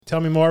Tell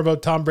me more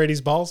about Tom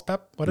Brady's balls,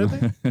 Pep. What are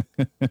they?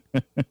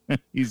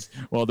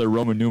 They're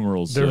Roman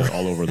numerals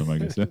all over them, I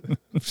guess.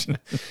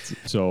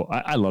 So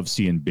I love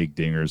seeing big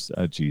dingers.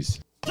 Geez.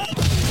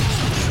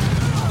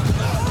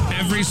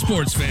 Every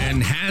sports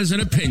fan has an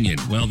opinion.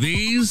 Well,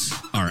 these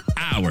are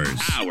ours.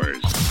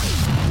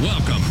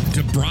 Welcome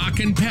to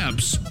Brock and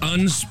Pep's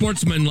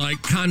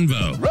Unsportsmanlike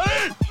Convo.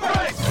 Right.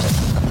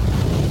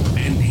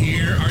 And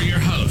here are your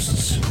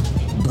hosts,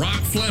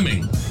 Brock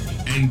Fleming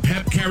and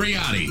Pep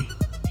Cariotti.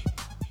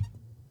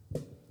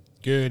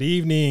 Good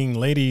evening,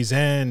 ladies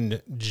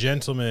and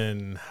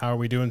gentlemen. How are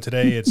we doing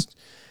today? It's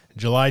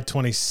July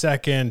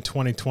 22nd,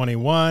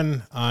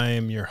 2021. I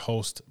am your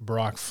host,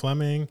 Brock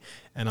Fleming.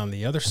 And on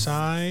the other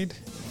side...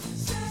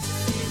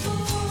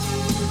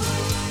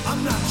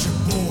 I'm not your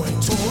boy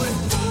toy.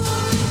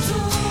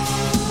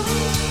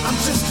 I'm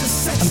just a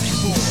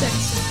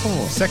sexy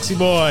boy. Sexy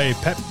boy,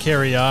 Pep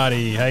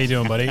Cariotti. How you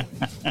doing, buddy?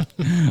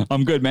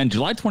 I'm good, man.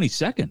 July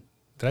 22nd.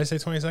 Did I say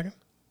 22nd?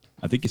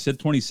 I think you said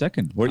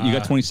 22nd. What you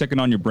got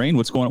 22nd on your brain?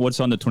 What's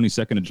on the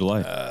 22nd of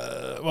July?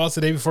 Well, it's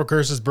the day before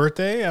Curse's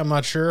birthday. I'm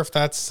not sure if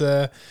that's,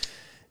 you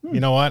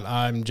know what?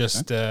 I'm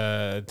just,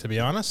 to be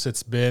honest,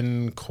 it's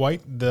been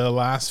quite the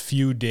last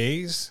few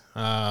days.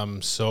 I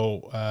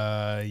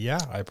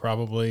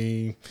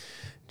probably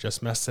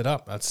just messed it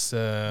up. That's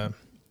par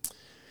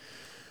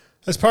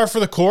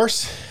for the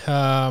course.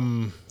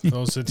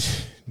 Those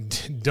that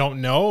don't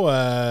know,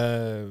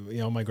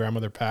 my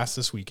grandmother passed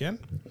this weekend.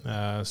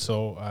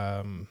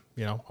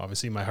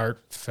 Obviously my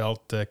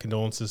heartfelt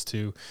condolences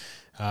to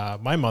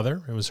my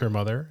mother. It was her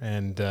mother,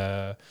 and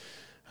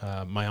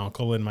my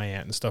uncle and my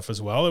aunt and stuff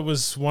as well. It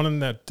was one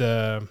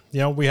that,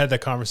 we had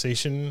that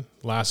conversation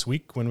last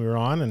week when we were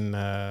on, and,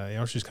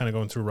 she was kind of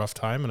going through a rough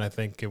time, and I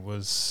think it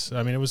was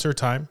her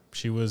time.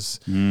 She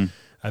was,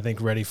 I think,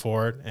 ready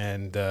for it,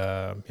 and,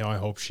 I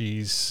hope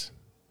she's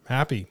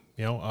happy,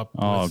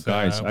 with,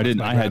 guys, I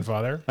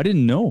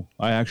didn't know.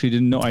 I actually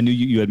didn't know. I knew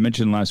you had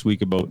mentioned last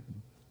week about,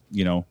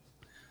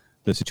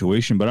 the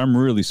situation, but I'm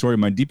really sorry.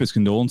 My deepest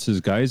condolences,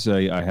 guys.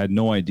 I had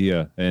no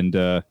idea. And,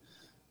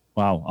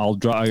 wow,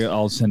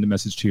 I'll send a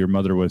message to your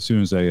mother as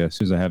soon as I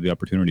have the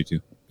opportunity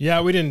to.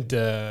 Yeah, we didn't,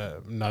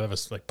 none of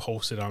us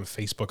post it on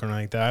Facebook or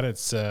anything like that.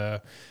 It's,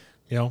 I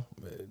don't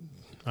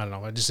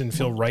know. I just didn't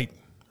feel right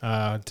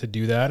to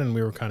do that. And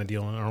we were kind of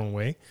dealing our own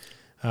way.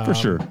 For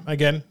sure.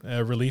 Again,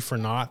 relief or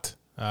not.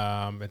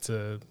 It's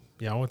a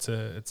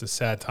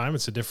sad time.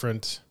 It's a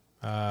different,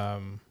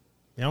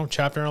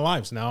 chapter in our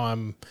lives. Now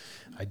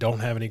I don't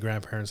have any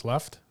grandparents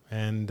left.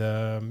 And, you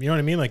know what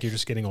I mean? Like, you're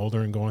just getting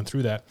older and going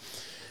through that.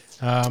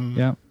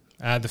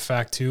 Add the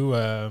fact too,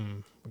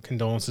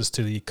 condolences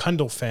to the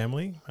Kundle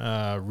family,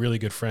 really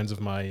good friends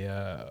of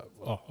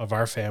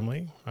our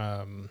family.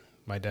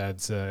 My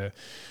dad's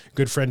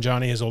good friend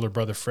Johnny, his older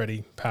brother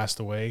Freddie, passed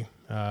away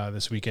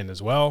this weekend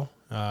as well.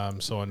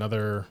 So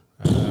another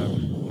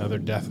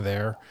death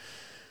there.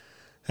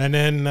 And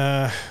then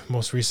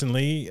most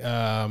recently,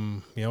 a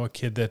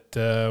kid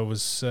that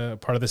was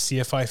part of the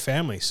CFI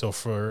family. So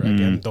for,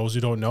 again, those who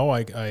don't know,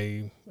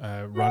 I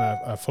run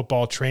a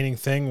football training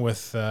thing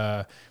with,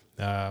 our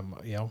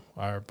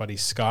buddy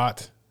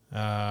Scott.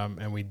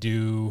 And we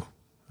do,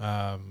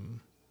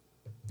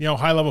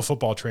 high-level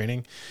football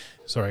training.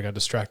 Sorry, I got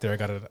distracted. I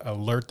got an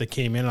alert that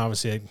came in.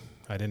 Obviously,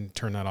 I didn't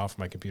turn that off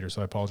my computer,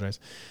 so I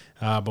apologize.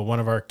 But one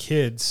of our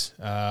kids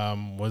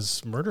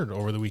was murdered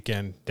over the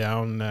weekend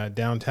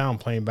downtown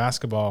playing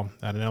basketball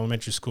at an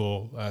elementary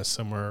school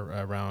somewhere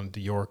around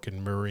York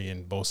and Murray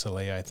and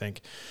Beausoleil, I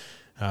think.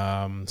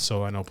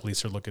 So I know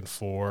police are looking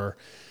for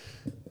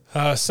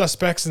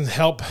suspects and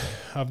help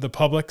of the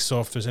public. So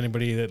if there's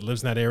anybody that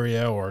lives in that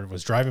area or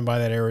was driving by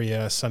that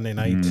area Sunday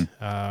night,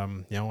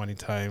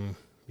 anytime,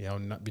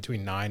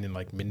 between 9 and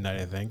midnight,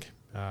 I think.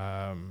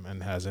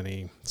 And has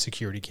any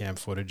security cam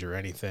footage or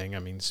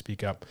anything,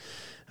 speak up.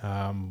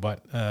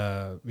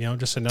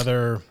 Just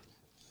another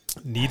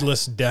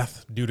needless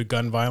death due to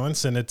gun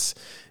violence. And it's,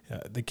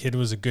 the kid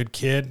was a good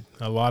kid,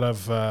 a lot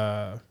of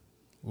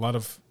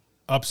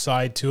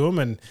upside to him.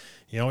 And,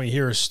 you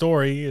hear his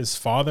story, his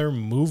father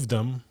moved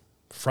him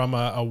from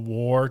a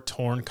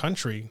war-torn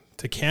country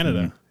to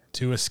Canada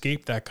to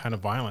escape that kind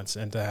of violence,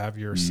 and to have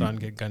your son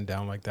get gunned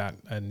down like that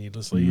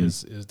needlessly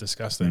is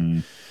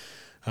disgusting.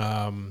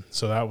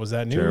 So that was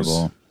that news.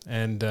 Terrible.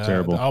 And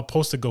Terrible. I'll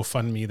post a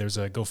GoFundMe. There's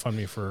a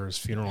GoFundMe for his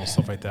funeral and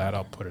stuff like that.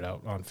 I'll put it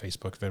out on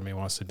Facebook if anybody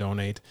wants to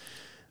donate.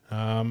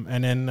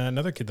 And then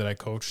another kid that I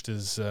coached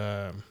is,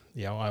 I'm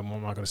not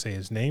going to say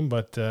his name,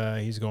 but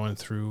he's going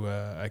through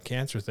a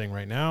cancer thing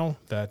right now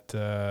that,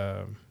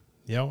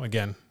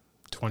 again,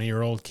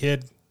 20-year-old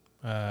kid,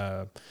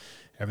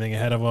 everything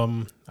ahead of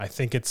him. I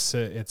think it's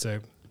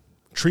a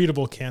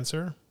treatable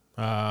cancer,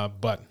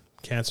 but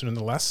cancer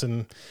nonetheless.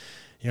 And,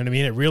 you know what I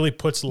mean? It really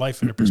puts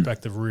life into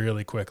perspective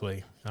really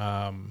quickly.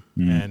 So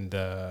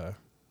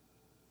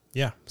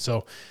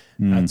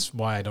that's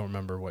why I don't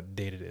remember what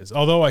date it is.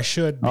 Although I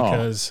should,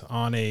 because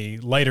on a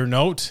lighter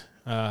note,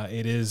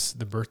 it is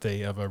the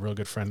birthday of a real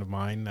good friend of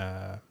mine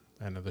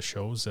and of the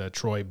show's,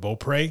 Troy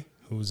Beaupre,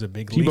 who's a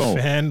big T-Bo.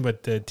 Leaf fan,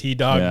 but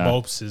T-Dog Yeah.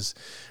 Bopes, his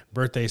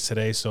birthday's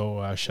today,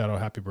 so shout out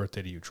happy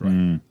birthday to you, Troy.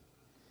 Man,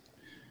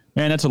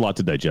 that's a lot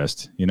to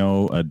digest.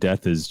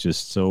 Death is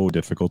just so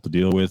difficult to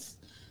deal with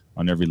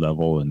on every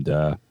level. And,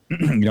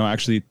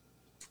 actually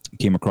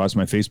came across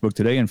my Facebook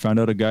today and found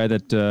out a guy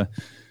that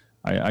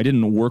I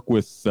didn't work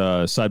with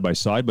side by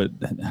side, but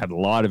had a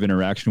lot of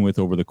interaction with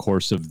over the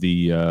course of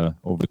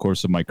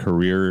my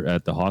career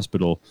at the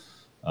hospital.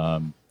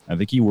 I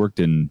think he worked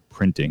in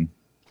printing.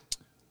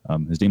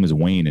 His name is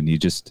Wayne, and he's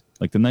just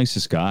like the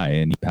nicest guy.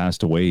 And he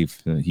passed away.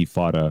 He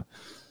fought a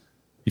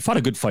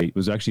good fight. It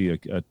was actually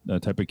a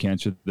type of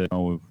cancer that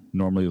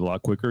normally a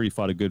lot quicker. He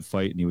fought a good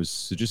fight, and he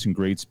was just in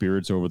great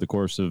spirits over the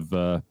course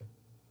of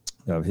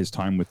his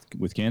time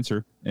with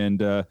cancer.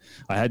 And I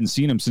hadn't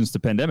seen him since the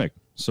pandemic,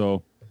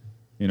 so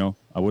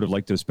I would have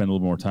liked to spend a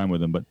little more time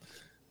with him. But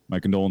my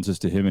condolences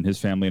to him and his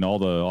family and all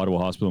the Ottawa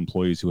Hospital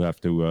employees who have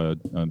to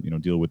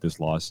deal with this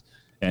loss.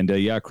 And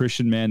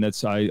Christian, man,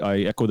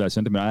 I echo that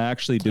sentiment. I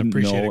actually didn't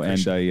know,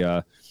 and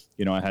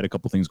I had a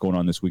couple things going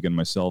on this weekend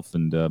myself,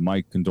 and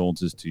my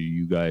condolences to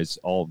you guys,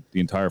 the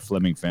entire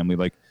Fleming family.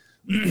 Like,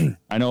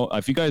 I know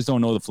if you guys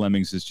don't know the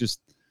Flemings, it's just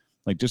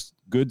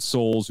good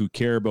souls who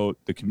care about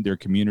their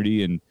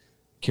community and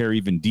care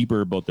even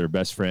deeper about their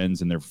best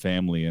friends and their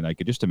family. And I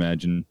could just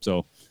imagine.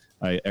 So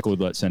I echoed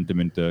that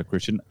sentiment,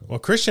 Christian. Well,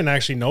 Christian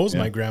actually knows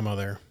my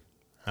grandmother.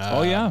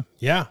 Oh, yeah?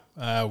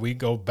 Yeah. We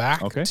go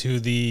back to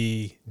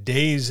the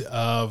days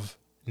of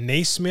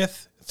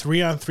Naismith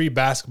 3-on-3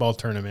 basketball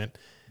tournament.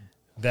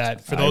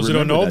 That, for those who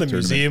don't know,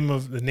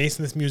 the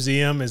Naismith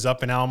Museum is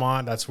up in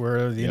Almont. That's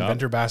where the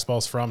Inventor basketball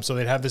is from. So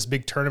they'd have this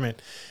big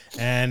tournament,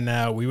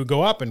 and we would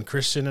go up. And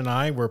Christian and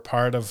I were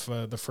part of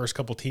the first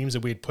couple teams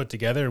that we had put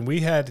together, and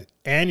we had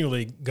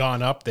annually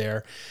gone up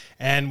there.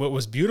 And what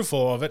was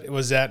beautiful of it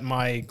was that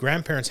my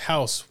grandparents'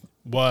 house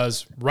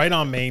was right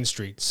on Main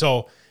Street.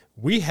 So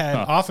we had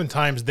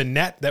oftentimes the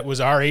net that was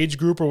our age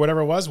group or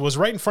whatever it was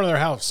right in front of their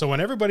house. So when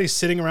everybody's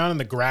sitting around in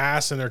the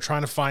grass and they're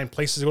trying to find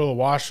places to go to the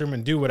washroom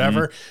and do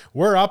whatever,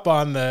 we're up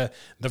on the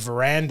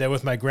veranda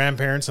with my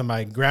grandparents, and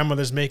my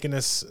grandmother's making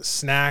us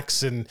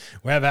snacks, and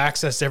we have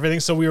access to everything.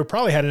 So we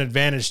probably had an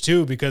advantage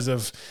too because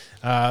of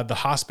the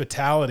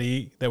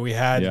hospitality that we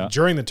had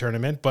during the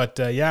tournament. But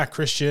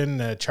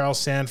Christian, Charles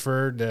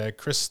Sanford,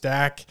 Chris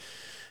Stack,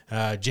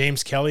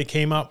 James Kelly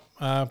came up.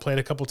 Played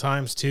a couple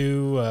times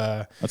too.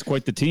 That's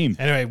quite the team.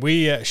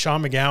 Anyway,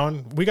 Sean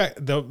McGowan. We got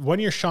the 1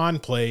 year Sean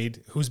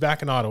played, who's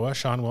back in Ottawa.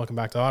 Sean, welcome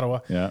back to Ottawa.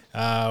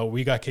 Yeah.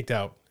 We got kicked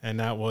out, and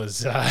that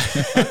was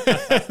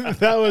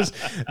that was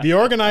the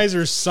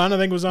organizer's son, I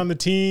think, was on the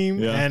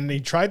team, and he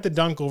tried to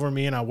dunk over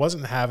me, and I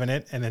wasn't having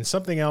it. And then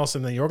something else,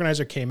 and the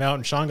organizer came out,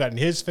 and Sean got in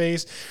his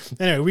face.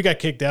 Anyway, we got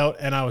kicked out,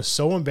 and I was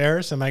so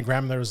embarrassed. And my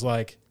grandmother was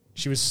like,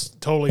 she was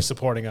totally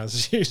supporting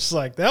us. She's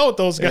like, the hell with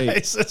those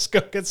guys. Hey, let's go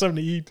get something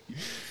to eat.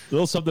 A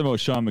little something about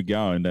Sean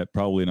McGowan that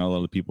probably not a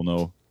lot of people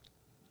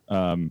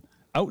know.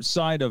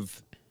 Outside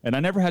of, and I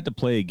never had to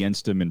play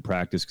against him in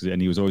practice, and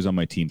he was always on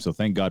my team, so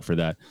thank God for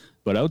that.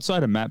 But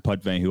outside of Matt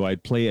Putvang, who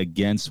I'd play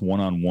against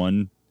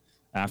one-on-one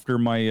after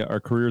our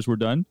careers were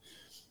done,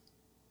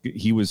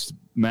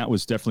 Matt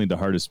was definitely the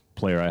hardest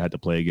player I had to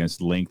play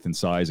against, length and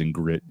size and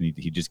grit, and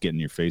he'd just get in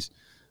your face.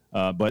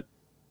 But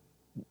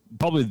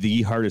probably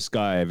the hardest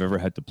guy I've ever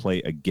had to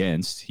play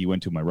against, he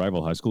went to my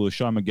rival high school, was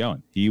Sean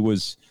McGowan.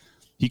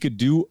 He could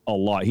do a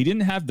lot. He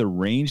didn't have the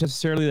range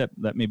necessarily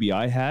that maybe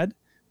I had,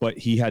 but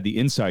he had the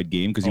inside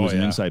game because he was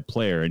an inside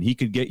player, and he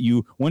could get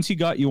you, once he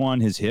got you on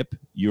his hip,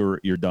 you're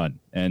done.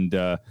 And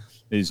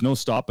there's no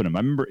stopping him. I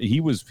remember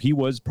he was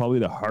probably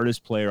the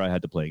hardest player I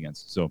had to play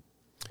against. So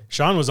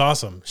Sean was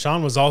awesome.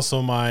 Sean was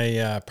also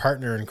my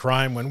partner in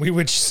crime when we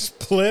would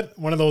split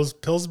one of those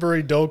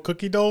Pillsbury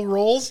cookie dough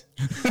rolls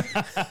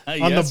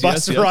on the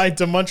bus ride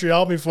to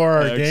Montreal before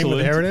our game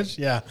with Heritage.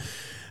 Yeah.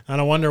 And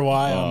I wonder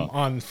why I'm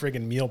on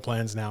friggin' meal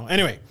plans now.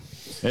 Anyway.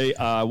 Hey,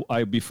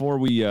 before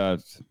we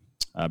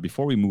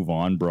move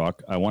on,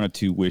 Brock, I wanted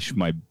to wish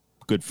my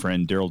good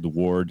friend Daryl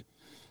DeWard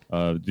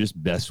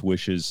just best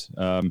wishes.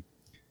 I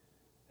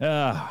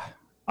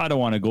don't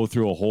want to go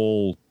through a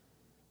whole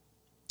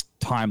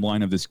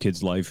timeline of this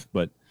kid's life,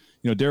 but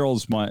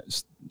Daryl's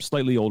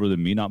slightly older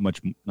than me, not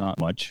much.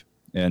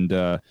 And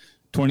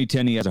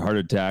 2010 he has a heart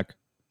attack.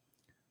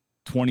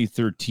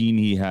 2013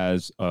 he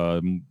has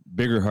a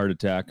bigger heart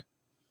attack.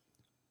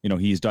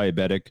 He's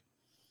diabetic.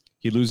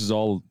 He loses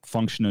all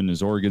function in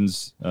his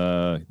organs.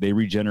 They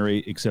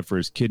regenerate except for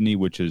his kidney,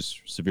 which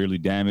is severely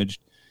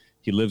damaged.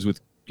 He lives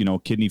with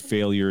kidney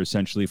failure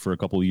essentially for a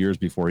couple of years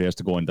before he has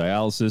to go on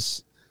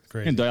dialysis.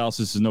 Crazy. And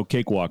dialysis is no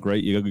cakewalk,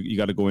 right? You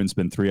got to go in and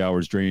spend 3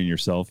 hours draining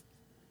yourself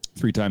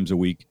 3 times a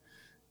week.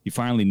 He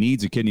finally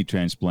needs a kidney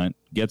transplant,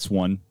 gets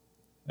one,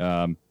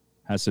 has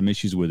some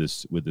issues with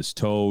his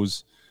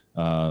toes,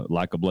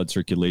 lack of blood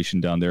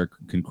circulation down there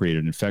can create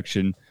an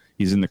infection.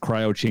 He's in the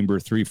cryo chamber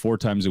 3-4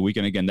 times a week.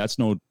 And again, that's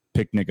no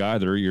picnic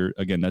either.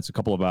 That's a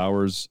couple of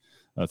hours,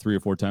 3 or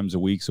 4 times a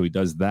week. So he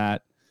does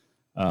that.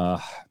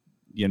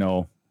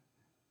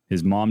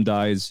 His mom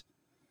dies.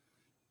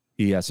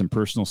 He has some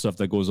personal stuff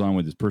that goes on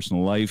with his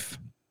personal life.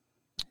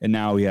 and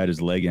now he had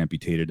his leg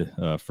amputated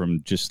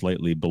from just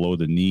slightly below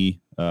the knee.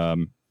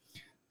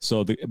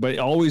 But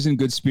always in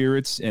good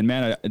spirits. And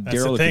man,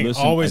 Daryl, if you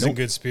listen, always in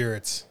good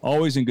spirits.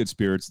 Always in good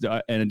spirits.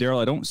 And Daryl,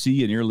 I don't see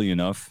you nearly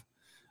enough.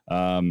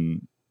 Part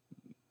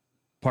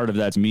of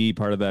that's me.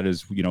 Part of that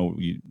is,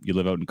 you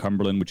live out in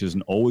Cumberland, which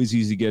isn't always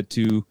easy to get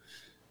to.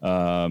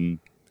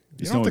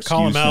 You don't have to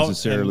call him out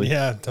necessarily.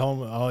 Tell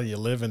him, oh, you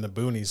live in the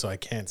boonies, so I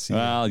can't see.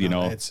 Well,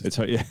 it's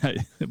yeah.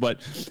 But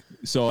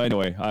so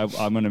anyway,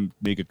 I'm going to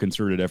make a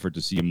concerted effort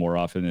to see him more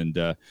often.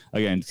 And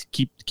again,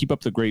 keep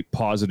up the great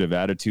positive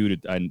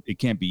attitude. It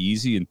can't be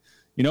easy. And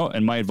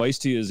and my advice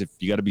to you is, if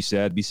you got to be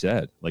sad, be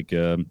sad. Like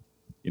you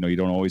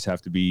don't always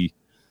have to be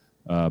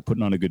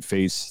putting on a good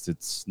face.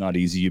 It's not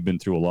easy. You've been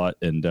through a lot,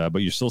 and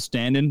but you're still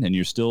standing and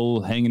you're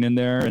still hanging in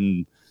there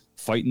and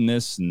fighting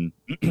this. And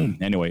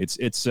anyway, it's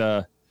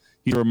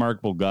he's a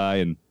remarkable guy,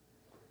 and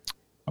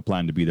I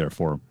plan to be there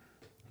for him.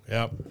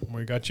 Yep,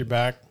 we got your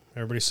back.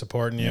 Everybody's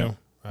supporting you.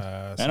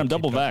 And I'm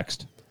double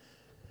vaxxed.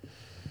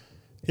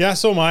 Yeah,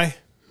 so am I.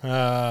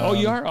 Oh,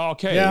 you are?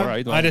 Okay. Yeah, all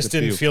right. Well, I just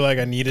didn't feel like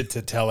I needed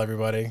to tell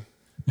everybody.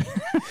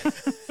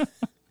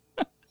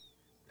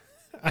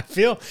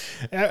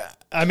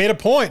 I made a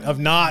point of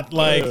not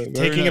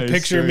taking a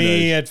picture of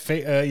me at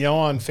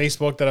on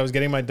Facebook that I was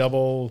getting my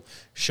double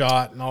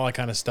shot and all that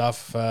kind of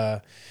stuff.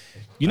 At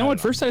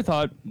first I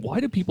thought, why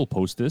do people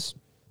post this?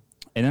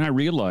 And then I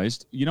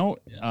realized,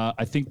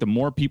 I think the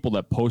more people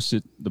that post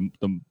it,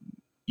 the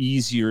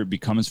easier it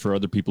becomes for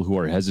other people who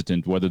are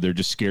hesitant, whether they're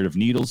just scared of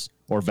needles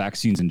or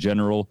vaccines in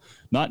general.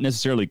 Not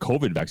necessarily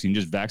COVID vaccine,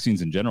 just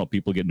vaccines in general.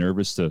 People get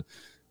nervous to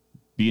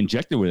be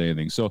injected with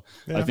anything. So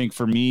I think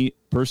for me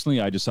personally,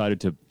 I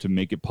decided to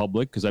make it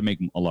public because I make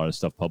a lot of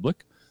stuff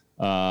public.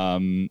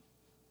 I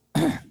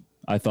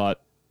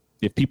thought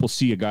if people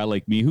see a guy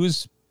like me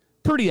who's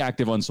pretty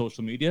active on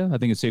social media, I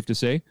think it's safe to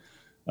say,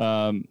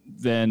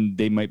 then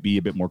they might be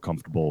a bit more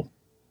comfortable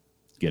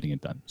getting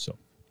it done. So,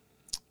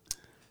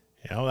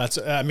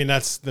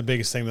 that's the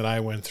biggest thing that I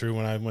went through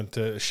when I went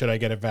to, should I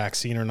get a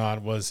vaccine or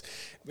not, was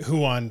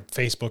who on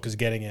Facebook is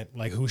getting it?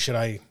 Like, who should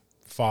I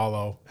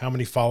follow? How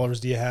many followers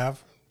do you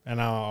have?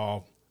 And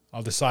I'll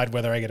decide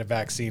whether I get a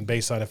vaccine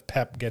based on if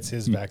Pep gets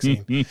his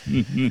vaccine.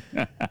 You'd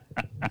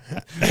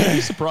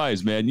be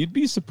surprised, man. You'd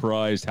be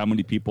surprised how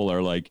many people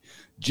are like,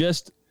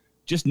 just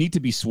need to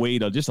be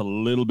swayed just a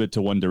little bit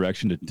to one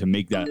direction to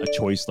make that a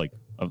choice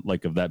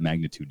of that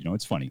magnitude.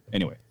 It's funny.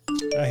 Anyway.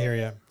 I hear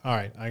you. All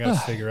right. I got to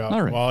figure out,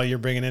 right. While you're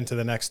bringing into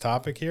the next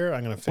topic here,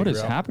 I'm going to figure out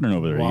what is happening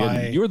over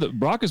there.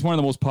 Brock is one of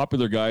the most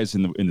popular guys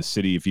in the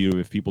city.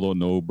 If people don't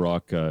know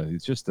Brock,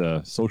 he's just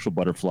a social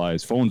butterfly.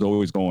 His phone's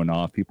always going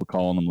off. People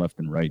calling him left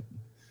and right.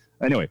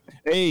 Anyway,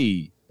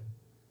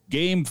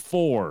 Game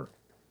 4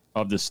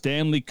 of the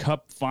Stanley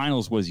Cup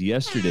Finals was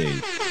yesterday.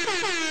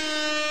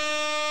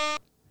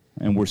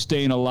 And we're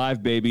staying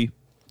alive, baby.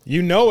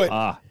 You know it.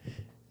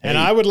 And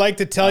I would like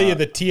to tell you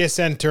the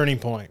TSN turning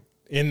point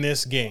in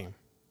this game.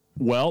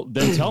 Well,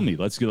 then tell me.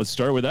 Let's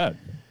start with that.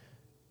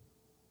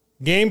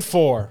 Game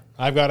 4.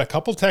 I've got a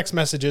couple text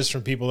messages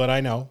from people that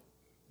I know.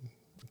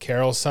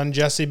 Carol's son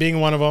Jesse being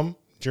one of them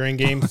during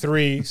Game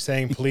 3,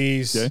 saying,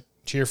 please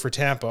cheer for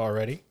Tampa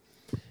already,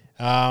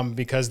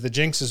 because the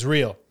jinx is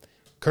real.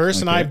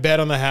 Curtis and I bet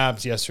on the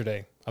Habs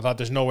yesterday. I thought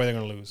there's no way they're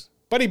going to lose.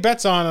 But he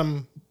bets on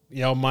them,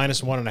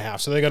 -1.5.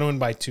 So they got to win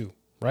by 2,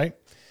 right?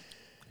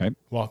 Okay.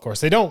 Well, of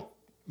course they don't.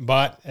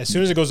 But as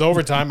soon as it goes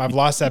overtime, I've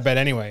lost that bet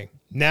anyway.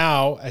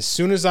 Now, as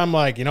soon as I'm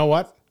like, you know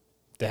what?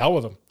 The hell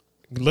with them.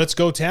 Let's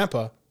go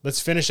Tampa. Let's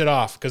finish it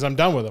off because I'm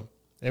done with them.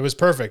 It was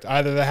perfect.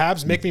 Either the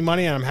Habs make me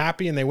money and I'm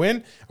happy and they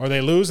win, or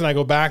they lose and I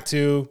go back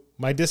to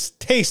my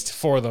distaste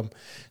for them.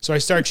 So I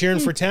start cheering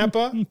for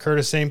Tampa.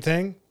 Curtis, same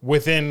thing.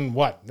 Within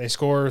they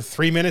score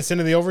 3 minutes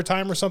into the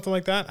overtime or something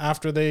like that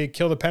after they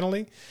kill the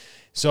penalty.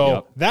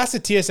 So that's the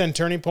TSN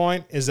turning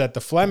point, is that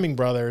the Fleming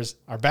brothers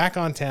are back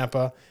on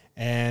Tampa,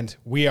 and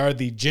we are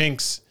the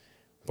jinx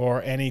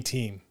for any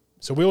team.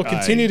 So we will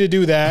continue to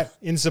do that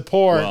in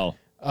support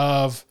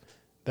of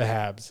the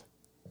Habs.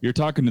 You're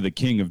talking to the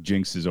king of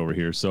jinxes over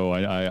here, so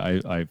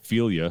I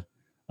feel you.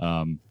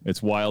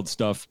 It's wild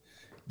stuff.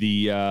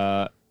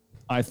 I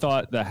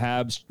thought the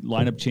Habs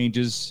lineup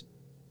changes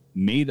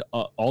made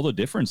all the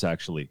difference,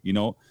 actually.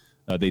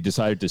 They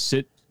decided to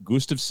sit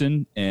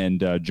Gustafsson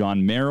and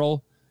John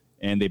Merrill,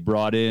 and they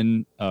brought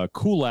in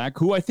Kulak,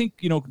 who I think,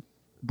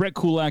 Brett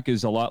Kulak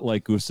is a lot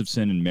like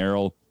Gustafsson and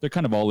Merrill. They're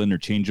kind of all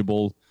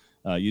interchangeable.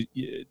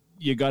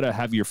 You got to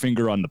have your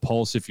finger on the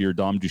pulse if you're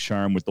Dom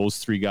Ducharme with those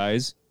three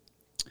guys.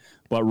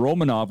 But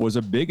Romanov was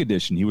a big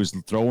addition. He was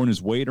throwing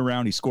his weight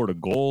around. He scored a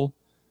goal.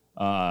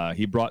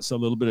 He brought a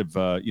little bit of,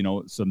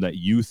 some of that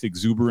youth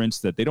exuberance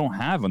that they don't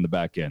have on the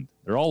back end.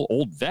 They're all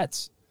old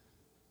vets.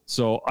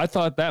 So I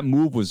thought that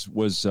move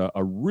was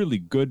a really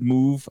good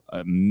move.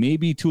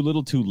 Maybe too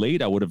little too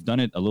late. I would have done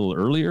it a little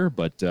earlier,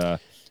 but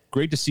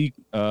great to see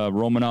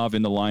Romanov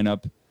in the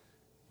lineup.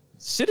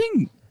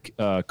 Sitting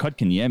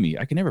Kotkaniemi,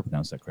 I can never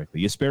pronounce that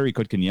correctly. Jesperi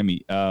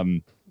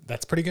Kotkaniemi.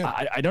 That's pretty good.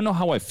 I don't know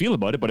how I feel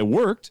about it, but it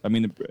worked. I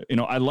mean,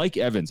 I like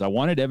Evans. I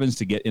wanted Evans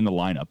to get in the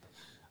lineup.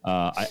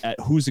 At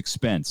whose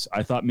expense?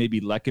 I thought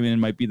maybe Lehkonen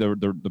might be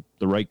the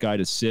right guy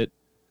to sit.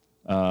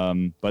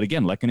 But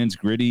again, Lekkonen's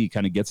gritty. He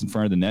kind of gets in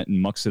front of the net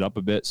and mucks it up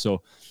a bit.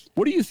 So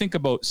what do you think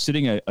about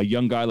sitting a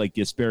young guy like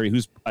Jesperi,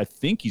 who's, I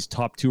think he's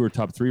top 2 or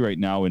top 3 right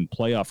now in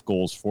playoff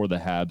goals for the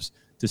Habs,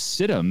 to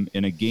sit him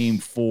in a game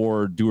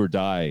 4 do or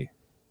die?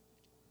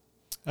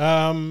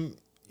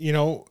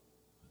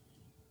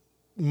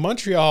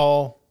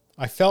 Montreal,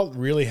 I felt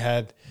really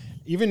had,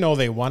 even though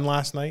they won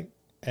last night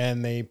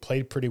and they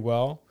played pretty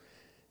well,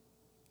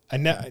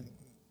 I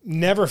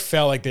never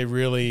felt like they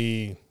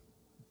really,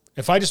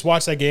 if I just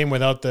watched that game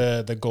without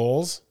the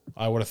goals,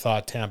 I would have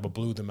thought Tampa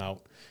blew them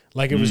out.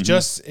 Like it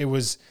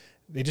was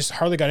they just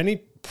hardly got any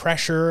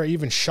pressure.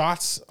 Even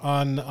shots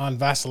on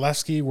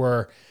Vasilevsky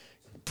were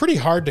pretty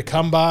hard to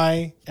come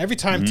by. Every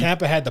time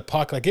Tampa had the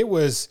puck, like it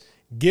was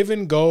give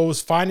and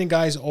goes, finding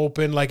guys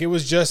open. Like it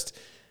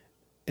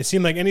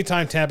seemed like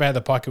anytime Tampa had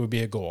the puck, it would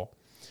be a goal.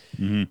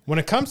 When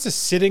it comes to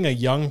sitting a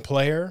young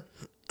player,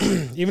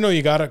 even though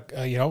you got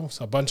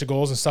a bunch of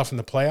goals and stuff in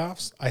the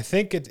playoffs, I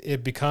think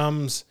it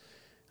becomes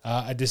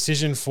a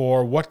decision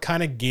for what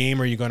kind of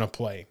game are you going to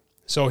play.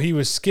 So he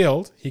was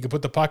skilled. He could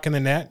put the puck in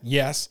the net,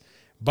 yes,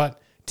 but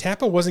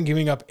Tampa wasn't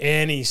giving up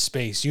any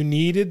space. You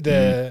needed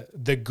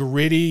the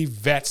gritty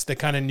vets that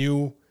kind of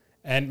knew,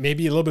 and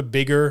maybe a little bit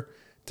bigger,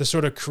 to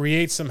sort of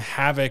create some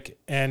havoc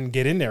and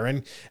get in there.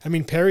 And I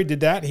mean, Perry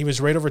did that. He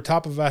was right over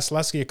top of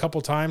Vasilevsky a couple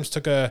times,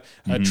 took a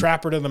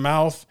trapper to the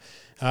mouth,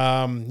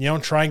 try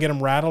and get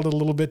him rattled a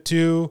little bit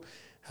too.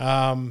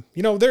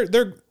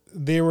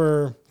 They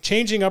were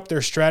changing up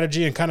their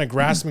strategy and kind of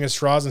grasping at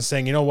straws and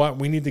saying, you know what,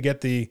 we need to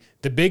get the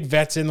big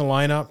vets in the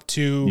lineup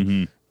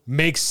to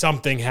make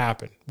something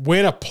happen,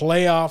 win a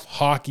playoff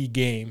hockey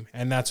game.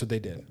 And that's what they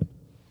did.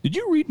 Did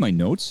you read my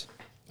notes?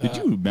 Did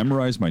you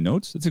memorize my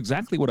notes? That's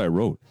exactly what I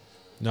wrote.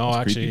 No,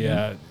 That's actually, creepy,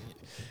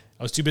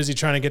 I was too busy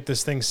trying to get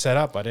this thing set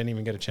up. I didn't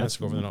even get a chance to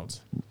go over the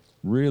notes.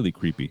 Really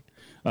creepy.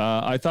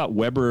 I thought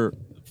Weber,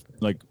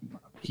 I'm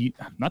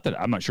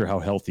not sure how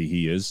healthy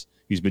he is.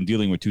 He's been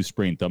dealing with 2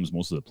 sprained thumbs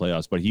most of the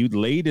playoffs, but he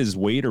laid his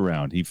weight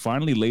around. He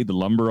finally laid the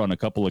lumber on a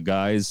couple of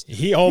guys.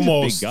 He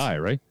almost He's a big guy,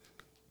 right?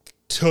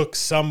 Took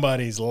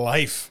somebody's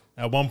life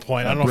at one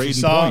point. I don't know if you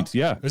Braden saw. Point,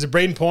 yeah. It was a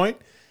Braden Point.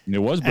 It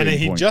was Braden And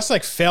he Point.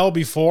 just fell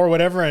before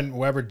whatever, and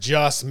Weber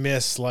just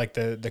missed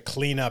the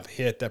cleanup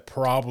hit that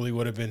probably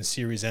would have been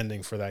series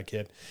ending for that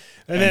kid.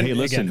 And then hey,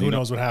 listen, again, who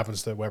knows what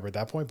happens to Weber at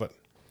that point? But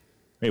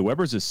hey,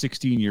 Weber's a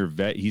 16-year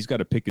vet. He's got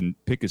to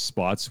pick his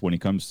spots when he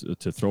comes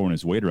to throwing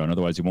his weight around.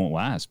 Otherwise, he won't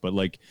last. But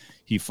I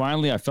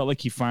felt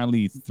like he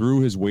finally threw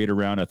his weight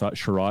around. I thought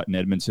Sherratt and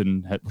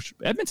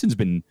Edmondson's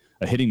been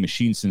a hitting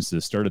machine since the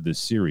start of this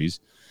series.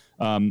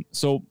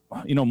 So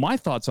my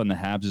thoughts on the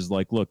Habs is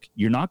look,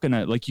 you're not going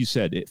to, like you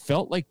said, it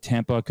felt like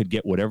Tampa could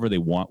get whatever they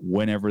want,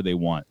 whenever they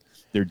want.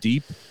 They're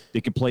deep.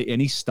 They can play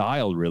any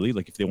style, really.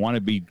 Like if they want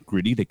to be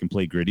gritty, they can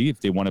play gritty.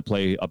 If they want to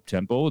play up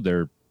tempo,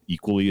 they're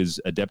equally as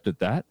adept at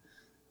that.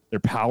 Their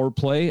power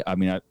play, I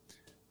mean,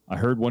 I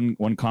heard one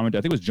comment,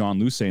 I think it was John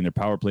Lou saying their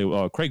power play,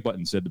 Craig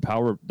Button said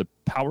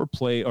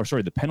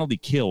the penalty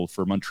kill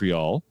for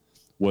Montreal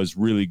was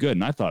really good.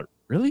 And I thought,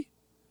 really?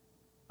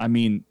 I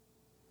mean,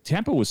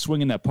 Tampa was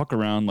swinging that puck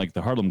around like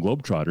the Harlem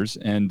Globetrotters,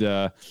 and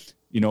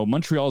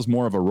Montreal's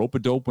more of a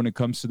rope-a-dope when it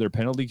comes to their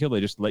penalty kill.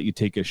 They just let you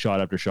take a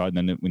shot after shot,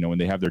 and then when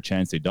they have their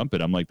chance, they dump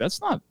it. I'm like,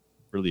 that's not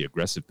really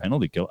aggressive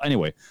penalty kill.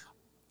 Anyway,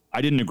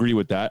 I didn't agree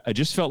with that. I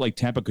just felt like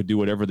Tampa could do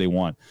whatever they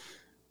want.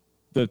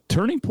 The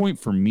turning point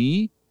for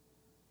me,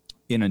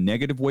 in a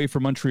negative way for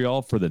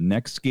Montreal for the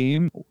next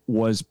game,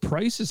 was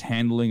Price's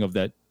handling of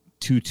that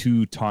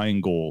 2-2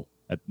 tying goal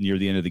near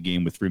the end of the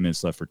game with 3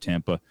 minutes left for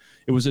Tampa.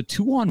 It was a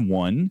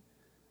 2-on-1.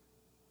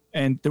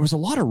 And there was a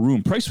lot of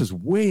room. Price was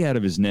way out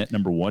of his net,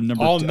 number one.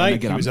 All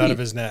night he was out of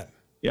his net.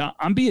 Yeah,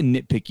 I'm being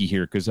nitpicky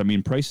here because,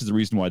 Price is the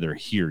reason why they're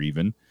here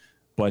even.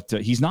 But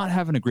he's not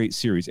having a great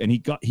series. And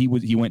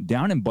he went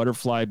down in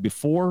butterfly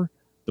before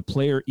the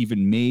player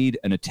even made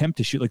an attempt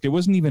to shoot. Like, there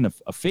wasn't even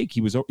a fake.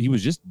 He was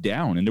just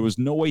down, and there was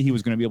no way he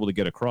was going to be able to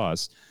get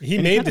across. He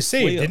made the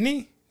save, didn't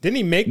he? Didn't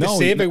he make the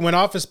save? It went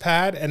off his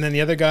pad, and then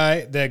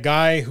the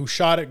guy who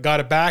shot it got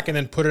it back and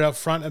then put it up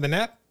front of the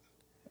net?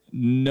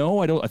 No,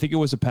 I don't. I think it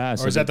was a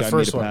pass. Or is that the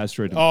first one?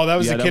 Oh, that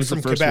was the kid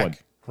from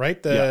Quebec, right?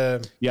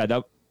 Yeah,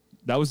 that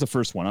was the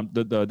first one.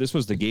 This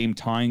was the game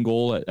tying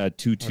goal at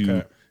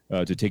 2-2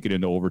 to take it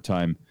into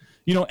overtime.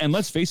 And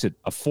let's face it,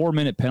 a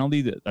 4-minute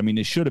penalty.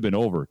 It should have been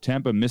over.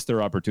 Tampa missed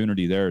their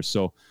opportunity there.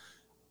 So,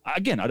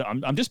 again,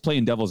 I'm just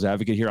playing devil's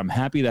advocate here. I'm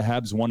happy the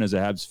Habs won as a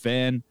Habs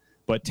fan,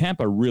 but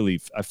Tampa really,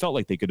 I felt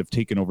like they could have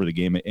taken over the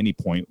game at any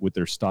point with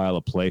their style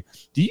of play.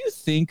 Do you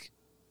think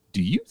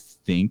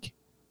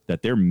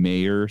that their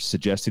mayor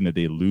suggesting that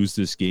they lose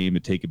this game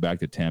and take it back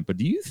to Tampa,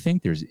 do you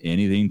think there's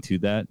anything to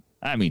that?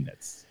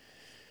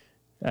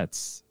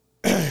 That's.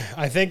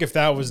 I think if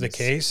that was the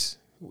case,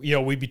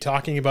 we'd be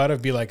talking about it.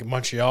 It'd be like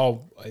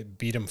Montreal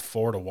beat them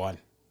 4-1,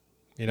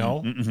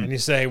 and you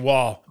say,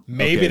 well,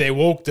 maybe they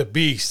woke the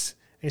beast.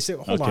 And you say,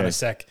 hold on a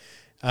sec.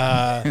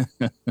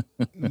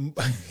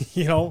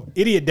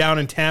 Idiot down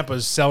in Tampa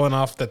is selling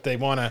off that they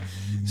want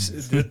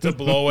to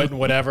blow it and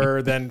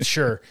whatever, then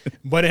sure.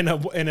 But in a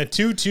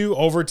 2-2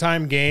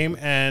 overtime game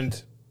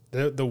and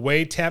the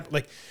way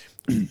Tampa,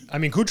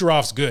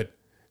 Kucherov's good.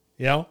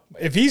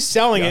 If he's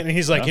selling it and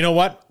he's like, you know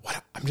what?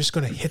 I'm just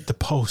going to hit the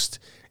post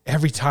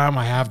every time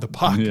I have the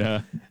puck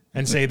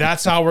and say,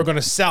 that's how we're going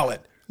to sell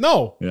it.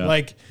 No,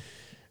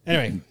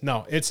 anyway,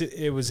 no,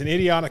 it was an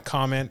idiotic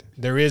comment.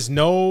 There is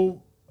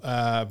no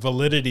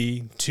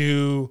validity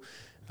to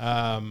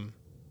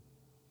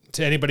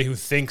anybody who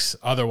thinks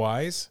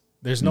otherwise.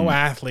 There's no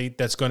athlete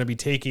that's going to be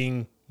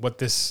taking what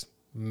this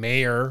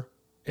mayor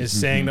is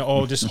saying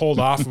to, just hold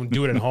off and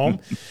do it at home.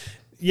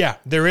 Yeah,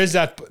 there is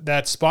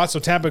that spot. So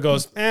Tampa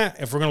goes,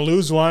 if we're going to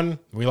lose one,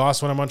 we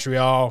lost one in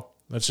Montreal,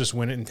 let's just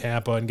win it in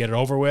Tampa and get it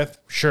over with.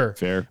 Sure.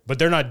 Fair. But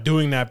they're not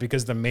doing that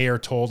because the mayor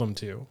told them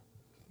to.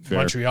 Fair.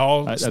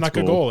 Montreal snuck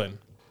a goal in.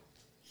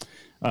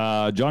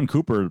 John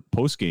Cooper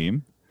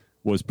post-game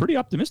was pretty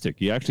optimistic.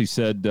 He actually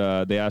said,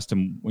 they asked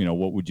him, what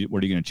are you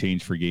going to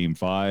change for game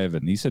 5?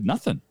 And he said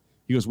nothing.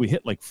 He goes, we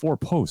hit like 4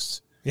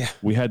 posts. Yeah,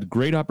 we had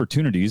great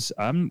opportunities.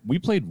 We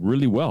played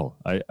really well.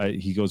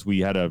 He goes, we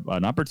had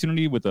an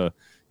opportunity with to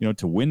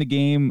win the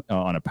game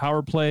on a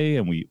power play,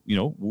 and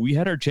we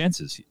had our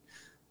chances.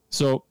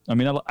 So,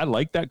 I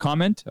like that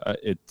comment.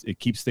 It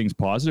keeps things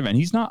positive, and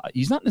he's not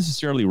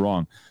necessarily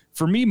wrong.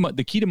 For me,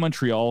 the key to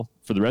Montreal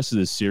for the rest of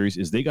this series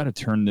is they got to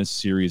turn this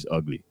series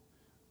ugly.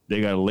 They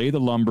got to lay the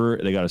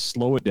lumber. They got to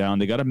slow it down.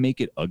 They got to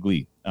make it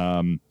ugly.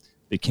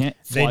 They can't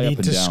fly up and down. They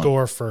need to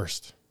score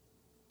first.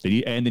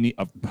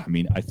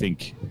 I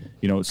think,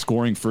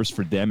 scoring first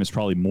for them is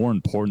probably more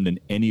important than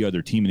any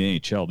other team in the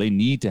NHL. They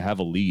need to have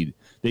a lead.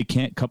 They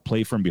can't cut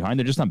play from behind.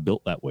 They're just not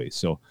built that way.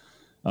 So,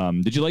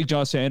 did you like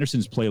Josh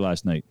Anderson's play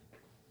last night?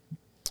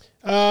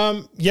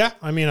 Yeah.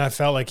 I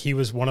felt like he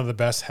was one of the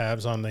best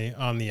Habs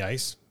on the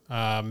ice,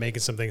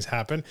 making some things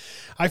happen.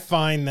 I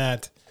find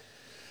that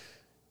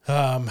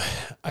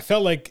I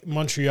felt like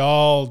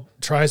Montreal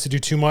tries to do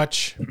too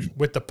much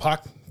with the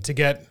puck to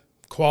get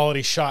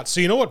quality shots. So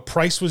you know what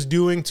Price was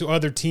doing to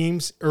other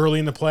teams early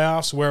in the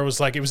playoffs, where it was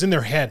like it was in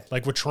their head,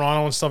 like with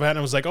Toronto and stuff. And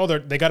it was like,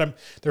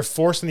 they're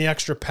forcing the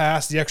extra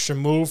pass, the extra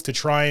move to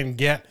try and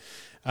get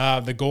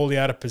the goalie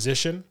out of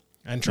position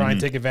and try and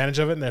take advantage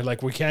of it. And they're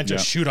like, we can't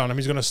just shoot on him;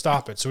 he's going to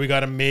stop it. So we got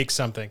to make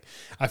something.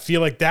 I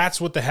feel like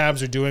that's what the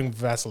Habs are doing with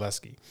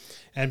Vasilevsky,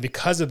 and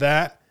because of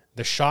that,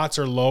 the shots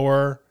are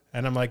lower.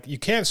 And I'm like, you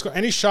can't score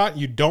any shot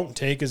you don't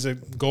take is a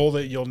goal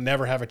that you'll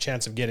never have a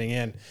chance of getting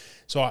in.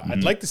 So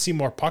I'd like to see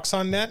more pucks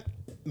on net,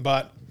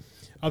 but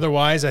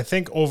otherwise, I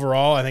think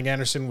overall,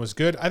 Anderson was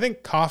good. I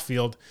think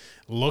Caulfield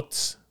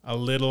looked a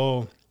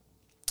little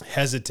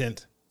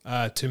hesitant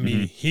to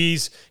me.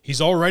 He's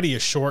already a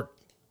short,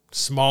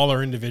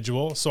 smaller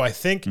individual, so I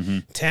think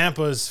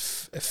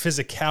Tampa's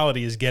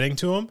physicality is getting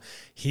to him.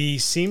 He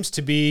seems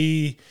to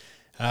be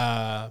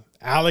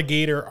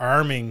alligator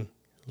arming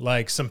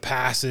like some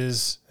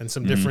passes and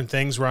some different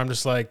things where I'm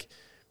just like,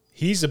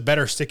 he's a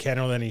better stick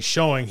handler than he's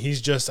showing. I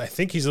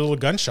think he's a little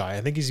gun shy.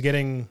 I think he's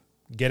getting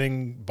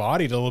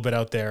bodied a little bit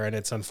out there, and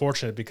it's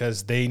unfortunate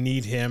because they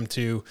need him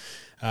to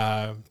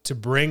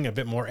bring a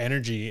bit more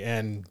energy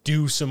and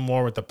do some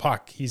more with the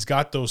puck. He's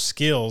got those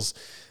skills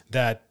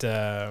that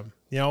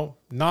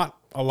not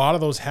a lot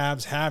of those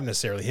Habs have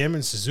necessarily. Him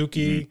and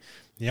Suzuki,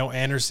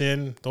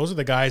 Anderson, those are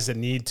the guys that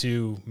need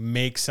to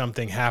make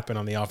something happen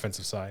on the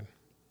offensive side.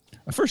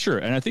 For sure,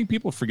 and I think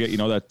people forget,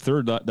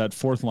 that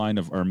fourth line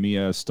of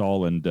Armia,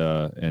 Stahl,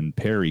 and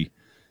Perry.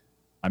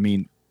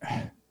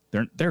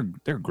 They're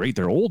great.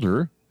 They're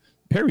older.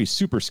 Perry's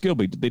super skilled,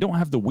 but they don't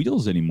have the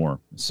wheels anymore.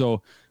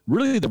 So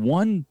really, the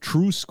one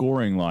true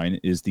scoring line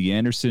is the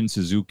Anderson,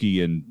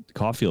 Suzuki, and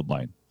Caulfield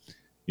line.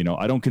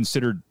 I don't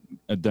consider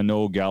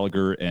Danault,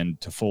 Gallagher, and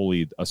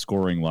Toffoli a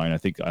scoring line. I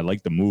think I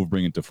like the move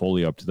bringing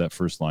Toffoli up to that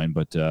first line,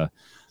 but and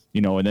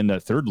then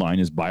that third line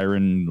is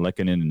Byron,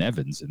 Lehkonen, and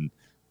Evans, and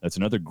that's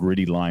another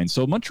gritty line.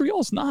 So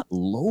Montreal's not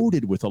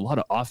loaded with a lot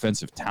of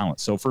offensive talent.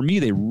 So for me,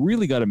 they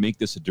really got to make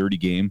this a dirty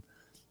game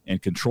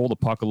and control the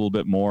puck a little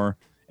bit more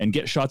and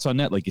get shots on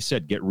net. Like you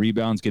said, get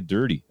rebounds, get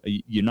dirty.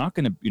 You're not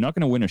going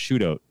to win a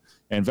shootout.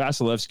 And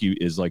Vasilevsky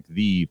is like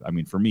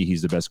for me,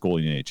 he's the best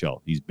goalie in the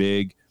NHL. He's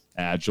big,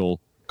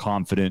 agile,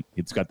 confident.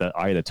 He's got that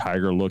eye of the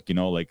tiger look,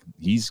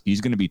 he's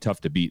going to be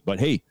tough to beat. But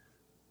hey,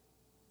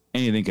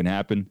 anything can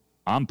happen.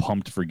 I'm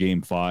pumped for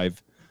game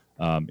 5.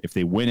 If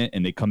they win it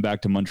and they come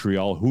back to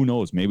Montreal, who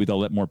knows? Maybe they'll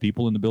let more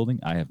people in the building.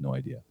 I have no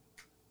idea.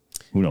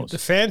 Who knows? The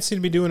fans seem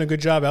to be doing a good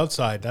job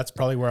outside. That's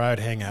probably where I'd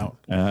hang out.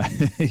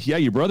 Yeah,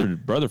 your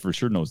brother for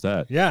sure knows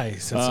that. Yeah, he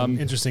sent some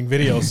interesting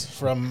videos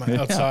from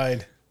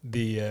outside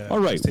the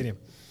stadium.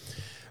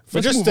 For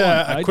just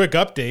a quick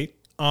update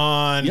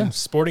on a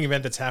sporting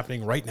event that's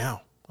happening right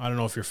now. I don't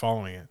know if you're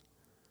following it.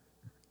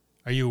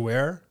 Are you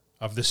aware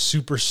of the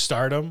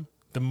superstardom,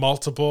 the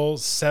multiple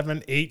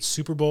 7-8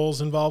 Super Bowls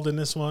involved in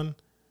this one?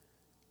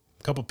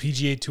 A couple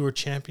PGA Tour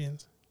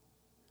champions.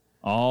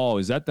 Oh,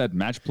 is that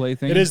match play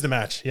thing? It is the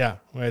match. Yeah,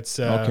 it's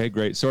okay.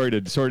 Great. Sorry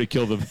to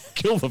kill the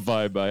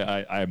vibe.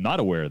 I am not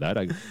aware of that.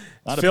 I'm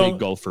not a big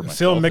golfer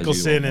myself. Phil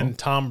Mickelson and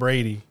Tom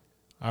Brady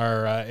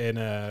are in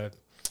a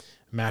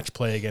match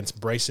play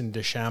against Bryson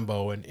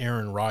DeChambeau and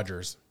Aaron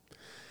Rodgers.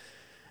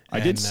 I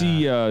did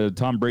see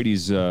Tom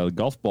Brady's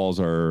golf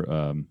balls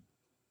are.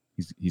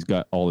 He's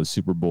got all his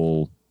Super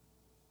Bowl.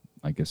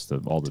 I guess the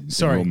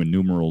Roman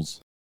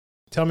numerals.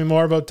 Tell me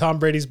more about Tom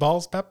Brady's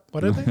balls, Pep.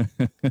 What are they?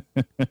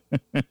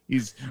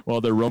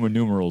 They're Roman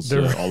numerals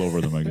all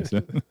over them, I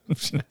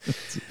guess.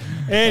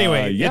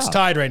 Anyway, it's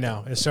tied right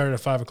now. It started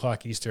at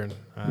 5:00 Eastern.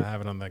 I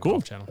have it on the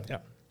Golf Channel. Yeah.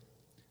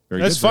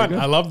 That's fun.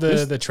 I love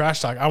the trash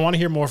talk. I want to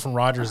hear more from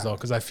Rodgers, though,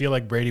 because I feel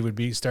like Brady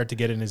would start to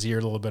get in his ear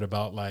a little bit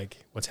about, like,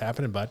 what's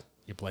happening, bud?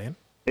 You playing?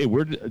 Hey,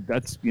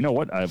 you know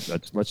what?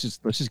 Let's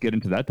just get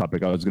into that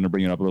topic. I was going to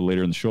bring it up a little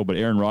later in the show, but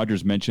Aaron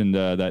Rodgers mentioned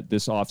that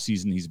this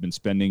offseason he's been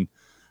spending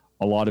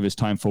a lot of his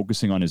time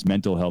focusing on his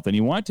mental health, and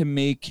he wanted to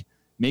make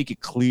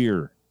it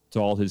clear to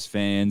all his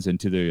fans and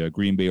to the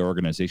Green Bay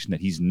organization that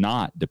he's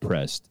not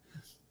depressed,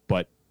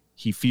 but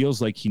he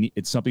feels like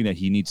it's something that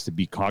he needs to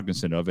be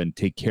cognizant of and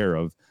take care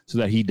of so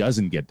that he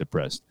doesn't get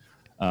depressed,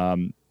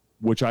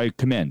 which I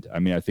commend. I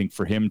mean, I think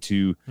for him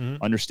to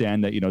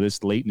understand that,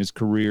 this late in his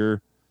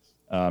career,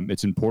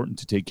 it's important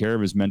to take care of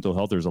his mental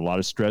health. There's a lot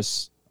of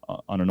stress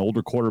on an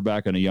older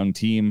quarterback on a young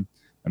team.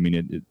 I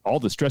mean, all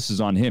the stress is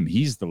on him.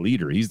 He's the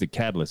leader. He's the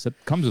catalyst.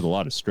 That comes with a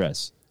lot of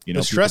stress.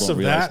 The stress of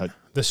that,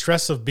 the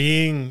stress of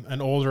being an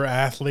older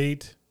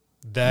athlete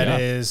that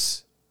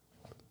is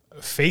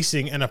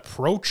facing and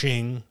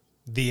approaching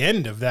the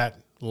end of that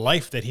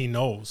life that he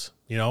knows,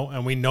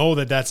 and we know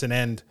that that's an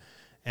end.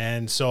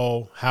 And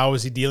so how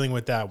is he dealing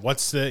with that?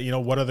 What's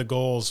what are the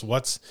goals?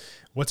 What's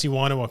he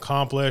want to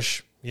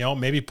accomplish?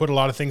 Maybe put a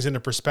lot of things into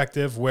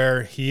perspective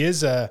where he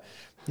is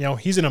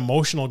he's an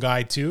emotional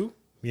guy too.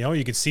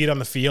 You can see it on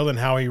the field and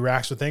how he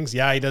reacts with things.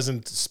 Yeah, he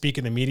doesn't speak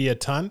in the media a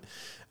ton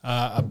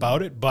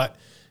about it, but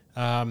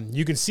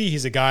you can see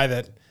he's a guy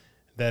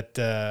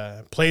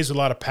that plays with a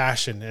lot of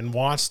passion and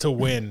wants to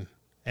win.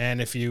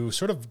 And if you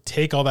sort of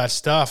take all that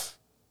stuff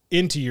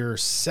into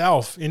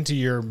yourself, into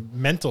your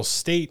mental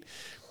state,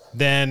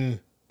 then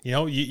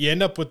you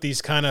end up with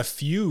these kind of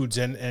feuds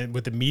and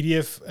with the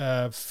media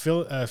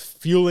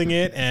fueling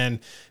it and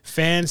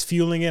fans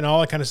fueling it and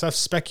all that kind of stuff,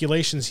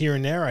 speculations here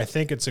and there. I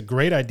think it's a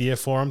great idea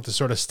for him to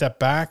sort of step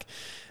back.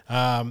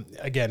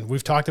 Again,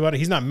 we've talked about it.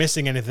 He's not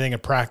missing anything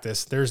at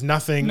practice. There's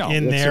nothing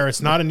in there.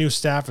 It's not a new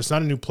staff. It's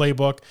not a new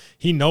playbook.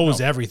 He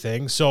knows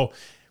everything. So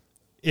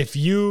if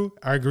you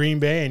are Green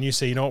Bay and you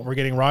say, we're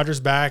getting Rodgers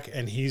back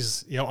and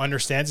he's,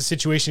 understands the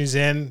situation he's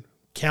in,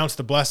 counts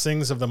the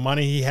blessings of the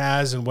money he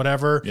has and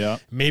whatever,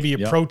 maybe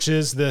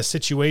approaches the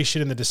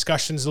situation and the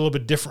discussions a little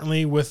bit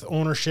differently with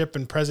ownership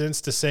and presidents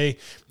to say,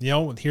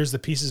 here's the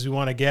pieces we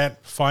want to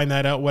get, find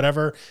that out,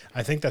 whatever.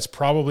 I think that's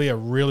probably a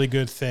really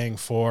good thing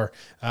for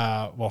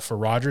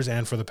Rodgers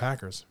and for the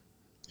Packers.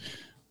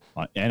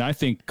 And I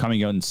think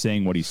coming out and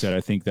saying what he said,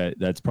 I think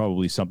that's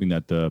probably something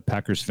that the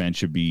Packers fans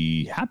should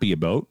be happy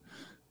about.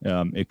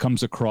 It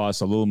comes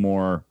across a little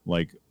more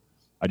like,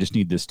 I just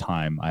need this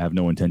time. I have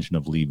no intention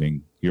of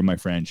leaving. You're my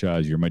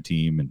franchise. You're my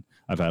team. And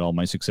I've had all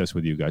my success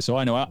with you guys. So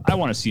I know I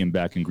want to see him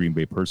back in Green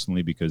Bay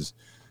personally because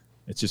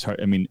it's just hard.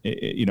 I mean,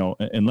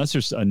 unless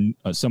there's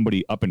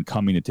somebody up and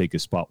coming to take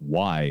his spot,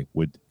 why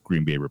would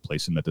Green Bay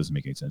replace him? That doesn't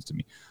make any sense to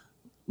me.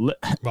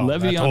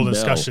 That whole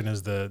discussion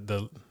is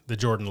the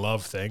Jordan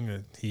Love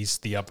thing. He's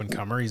the up and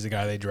comer. He's the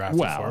guy they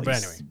drafted for.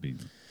 But anyway.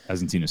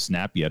 Hasn't seen a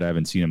snap yet. I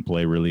haven't seen him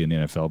play really in the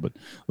NFL, but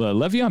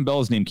Le'Veon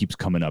Bell's name keeps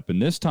coming up, and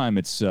this time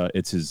it's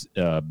his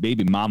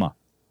baby mama.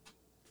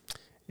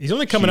 He's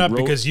only coming up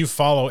because you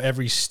follow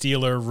every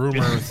Steeler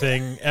rumor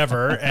thing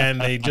ever, and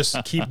they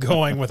just keep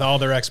going with all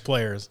their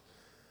ex-players.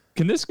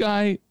 Can this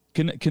guy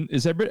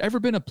has there ever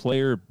been a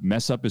player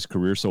mess up his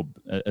career so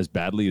as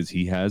badly as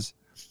he has?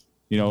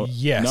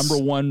 Yes. Number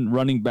one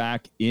running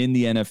back in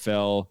the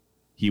NFL.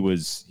 He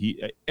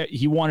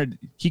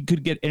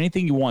could get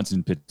anything he wants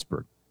in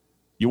Pittsburgh.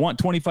 You want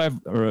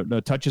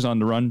 25 touches on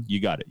the run?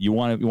 You got it. You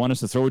want us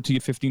to throw it to you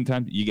 15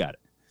 times? You got it.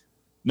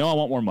 No, I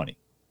want more money.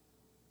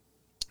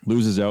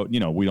 Loses out.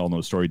 We all know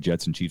the story,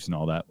 Jets and Chiefs and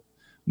all that.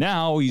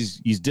 Now he's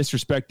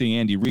disrespecting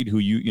Andy Reid, who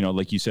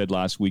like you said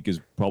last week,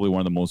 is probably one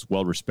of the most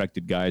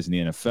well-respected guys in the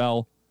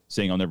NFL,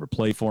 saying I'll never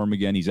play for him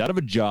again. He's out of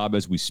a job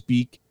as we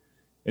speak.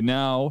 And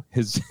now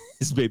his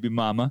baby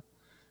mama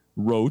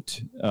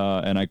wrote,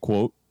 and I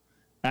quote,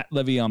 "At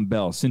Le'Veon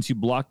Bell, since you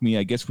blocked me,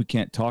 I guess we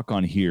can't talk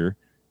on here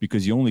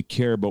because you only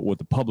care about what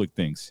the public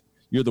thinks.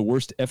 You're the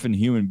worst effing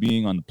human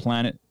being on the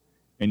planet,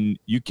 and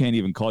you can't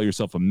even call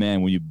yourself a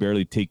man when you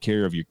barely take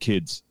care of your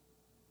kids."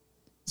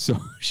 So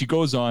she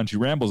goes on, she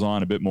rambles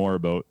on a bit more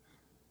about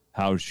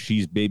how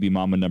she's baby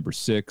mama number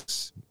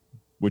 6,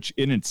 which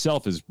in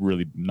itself is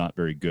really not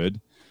very good.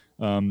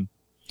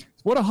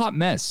 What a hot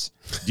mess.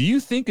 Do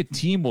you think a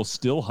team will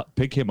still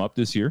pick him up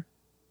this year?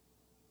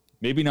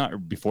 Maybe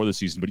not before the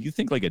season, but do you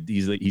think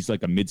he's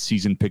like a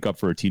mid-season pickup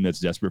for a team that's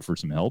desperate for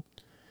some help?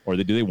 Or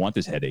do they want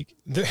this headache?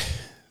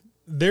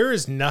 there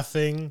is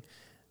nothing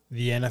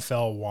the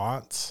NFL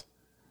wants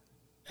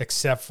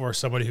except for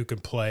somebody who can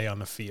play on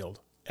the field.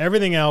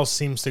 Everything else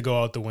seems to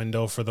go out the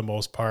window for the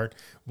most part.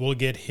 We'll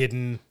get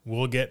hidden.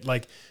 We'll get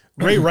like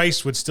Ray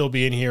Rice would still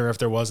be in here if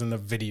there wasn't a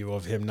video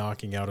of him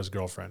knocking out his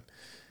girlfriend.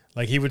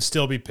 Like he would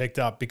still be picked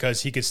up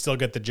because he could still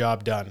get the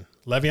job done.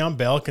 Le'Veon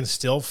Bell can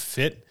still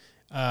fit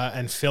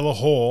and fill a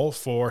hole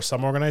for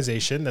some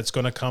organization that's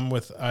going to come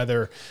with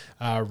either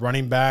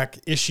running back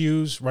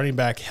issues, running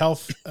back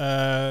health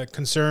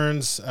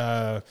concerns,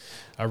 a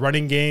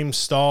running game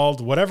stalled,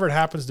 whatever it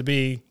happens to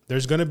be.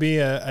 There's going to be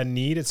a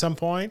need at some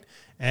point,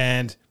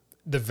 and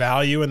the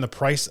value and the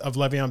price of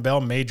Le'Veon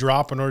Bell may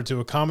drop in order to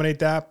accommodate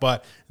that,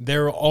 but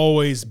there will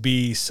always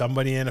be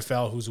somebody in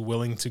NFL who's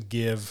willing to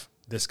give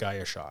this guy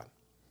a shot.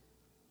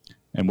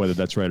 And whether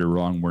that's right or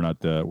wrong, we're not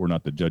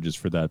the judges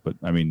for that. But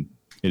I mean,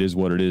 it is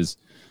what it is.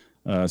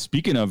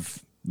 Speaking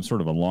of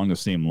sort of along the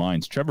same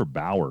lines, Trevor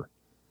Bauer,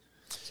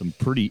 some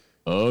pretty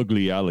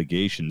ugly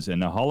allegations,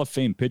 and the Hall of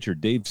Fame pitcher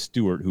Dave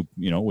Stewart, who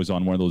was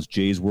on one of those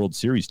Jays World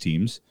Series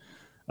teams,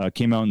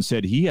 came out and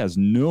said he has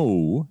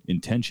no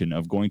intention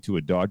of going to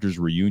a Dodgers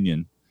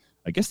reunion.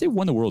 I guess they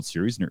won the World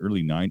Series in the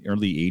early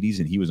 80s,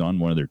 and he was on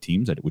one of their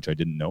teams, which I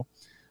didn't know.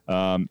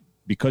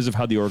 Because of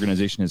how the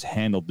organization has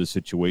handled this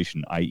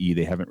situation, i.e.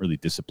 they haven't really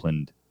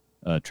disciplined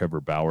Trevor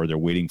Bauer. They're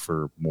waiting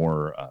for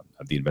more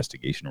of the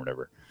investigation or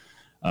whatever.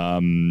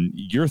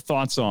 Your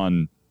thoughts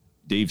on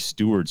Dave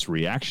Stewart's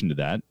reaction to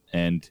that?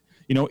 And,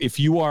 if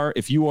you are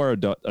a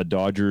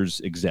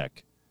Dodgers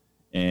exec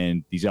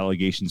and these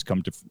allegations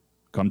come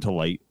to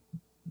light,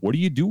 what do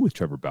you do with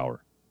Trevor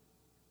Bauer?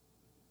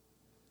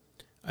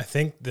 I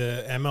think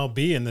the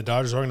MLB and the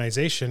Dodgers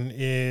organization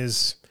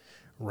is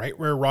right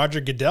where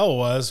Roger Goodell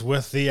was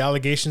with the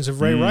allegations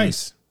of Ray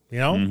Rice,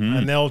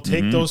 and they'll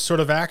take those sort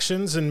of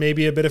actions and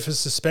maybe a bit of a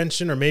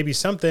suspension or maybe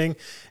something.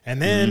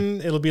 And then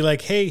it'll be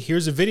like, hey,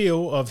 here's a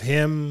video of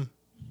him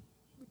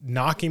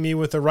knocking me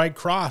with the right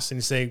cross. And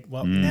you say,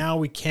 well, now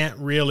we can't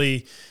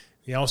really,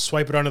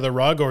 swipe it under the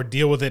rug or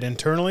deal with it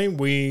internally.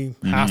 We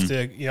have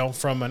to,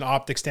 from an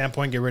optic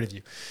standpoint, get rid of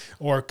you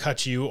or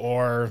cut you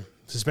or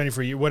suspend you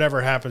for you, whatever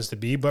it happens to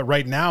be. But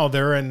right now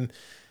they're in,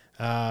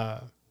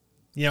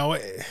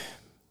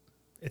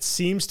 it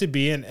seems to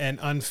be, and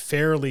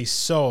unfairly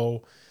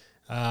so,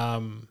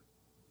 taken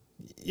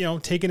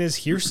as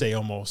hearsay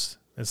almost.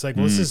 It's like,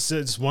 well, this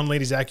is one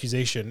lady's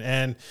accusation.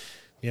 And,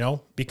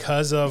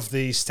 because of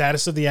the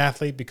status of the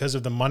athlete, because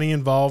of the money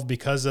involved,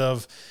 because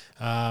of,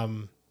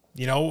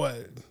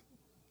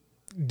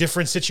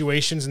 different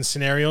situations and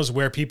scenarios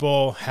where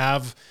people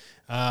have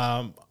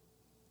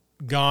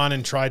gone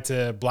and tried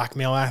to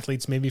blackmail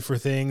athletes maybe for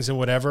things and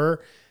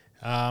whatever.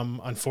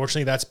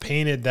 Unfortunately, that's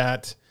painted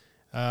that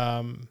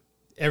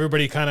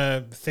everybody kind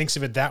of thinks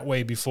of it that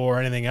way before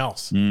anything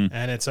else.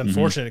 And it's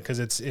unfortunate because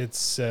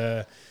it's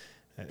I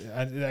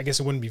guess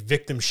it wouldn't be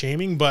victim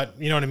shaming, but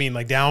you know what I mean?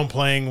 Like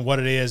downplaying what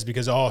it is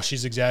because,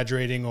 she's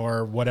exaggerating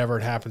or whatever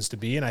it happens to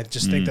be. And I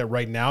just think that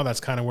right now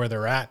that's kind of where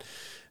they're at.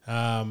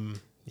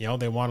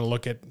 They want to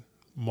look at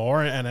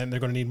more and they're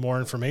going to need more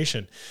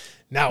information.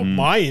 Now,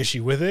 my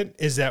issue with it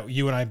is that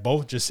you and I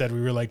both just said we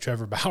were like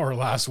Trevor Bauer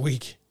last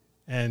week.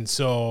 And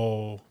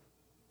so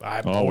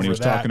I'm over when he was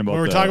that. Talking about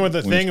when we were talking about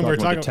the thing and we were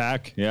talking about the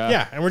attack. Yeah.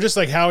 Yeah. And we're just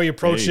like how he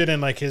approached it and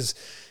like his,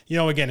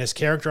 again, his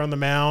character on the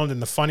mound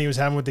and the fun he was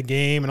having with the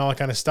game and all that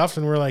kind of stuff.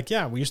 And we're like,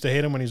 yeah, we used to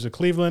hate him when he was with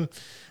Cleveland.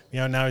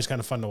 Now he's kind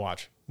of fun to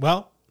watch.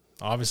 Well,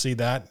 obviously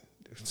that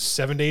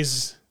 7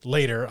 days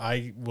later,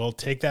 I will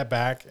take that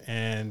back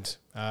and,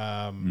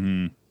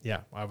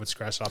 I would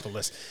scratch it off the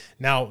list.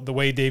 Now, the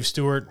way Dave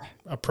Stewart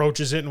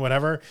approaches it and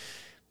whatever,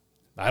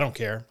 I don't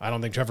care. I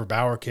don't think Trevor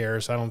Bauer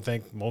cares. I don't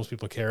think most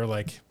people care.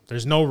 Like,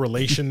 there's no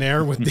relation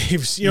there with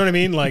Dave. You know what I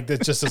mean? Like,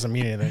 that just doesn't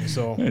mean anything.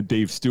 So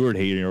Dave Stewart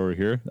hating over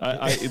here.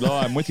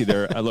 I'm with you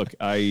there.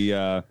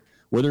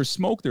 Where there's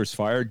smoke, there's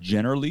fire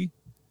generally.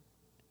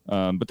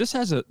 But this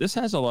has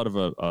a lot of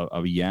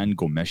a Yan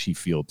Gomeshi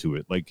feel to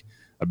it. Like,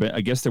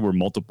 I guess there were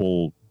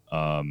multiple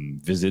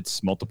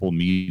visits, multiple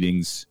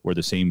meetings where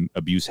the same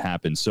abuse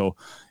happened. So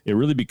it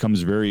really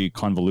becomes very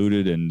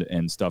convoluted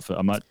and stuff.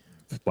 I'm not,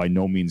 by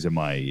no means am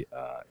I,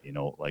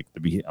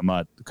 I'm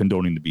not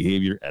condoning the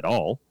behavior at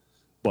all,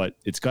 but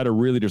it's got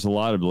there's a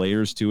lot of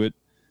layers to it.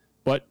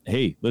 But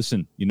hey,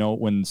 listen,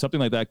 when something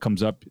like that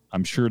comes up,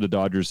 I'm sure the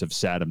Dodgers have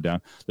sat him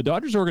down. The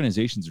Dodgers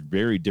organization is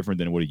very different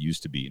than what it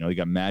used to be. They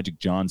got Magic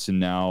Johnson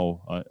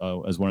now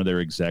as one of their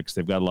execs.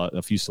 They've got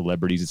a few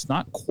celebrities. It's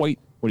not quite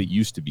what it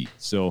used to be.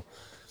 So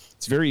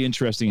it's very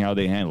interesting how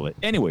they handle it.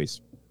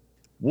 Anyways,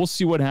 we'll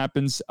see what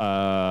happens.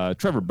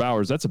 Trevor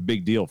Bauer, that's a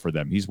big deal for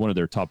them. He's one of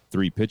their top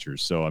 3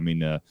 pitchers. So, I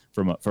mean,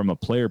 from a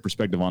player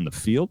perspective on the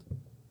field,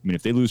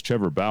 if they lose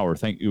Trevor Bauer,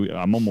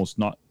 I'm almost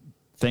not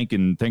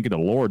thanking the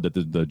Lord that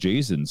the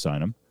Jays didn't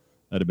sign him.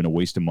 That'd have been a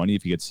waste of money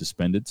if he gets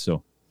suspended.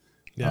 So,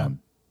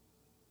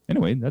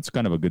 anyway, that's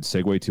kind of a good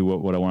segue to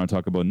what I want to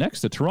talk about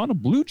next. The Toronto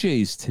Blue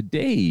Jays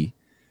today.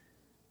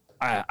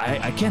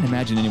 I can't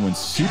imagine anyone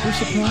super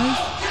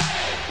surprised.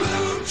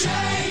 Blue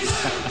Jays,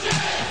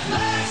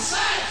 let's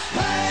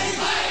play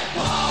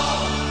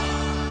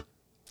ball.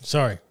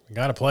 Sorry, you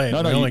got to play it. No,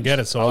 We no, only you- get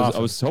it so I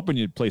often. was hoping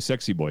you'd play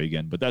Sexy Boy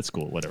again, but that's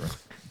cool. Whatever.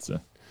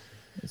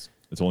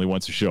 It's only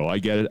once a show. I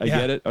get it. I Yeah.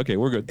 get it. Okay,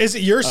 we're good. Is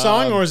it your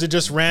song or is it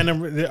just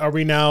random? Are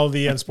we now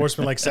the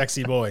Unsportsmanlike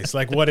Sexy Boys?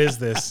 Like, what is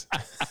this?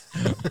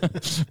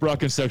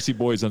 Brock and Sexy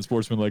Boys on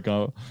Sportsmanlike.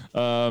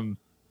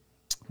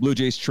 Blue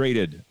Jays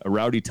traded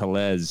Rowdy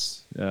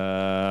Tellez.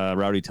 I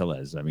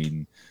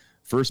mean,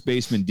 first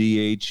baseman,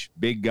 DH,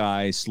 big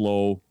guy,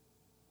 slow,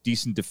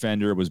 decent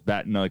defender. Was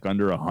batting like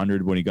under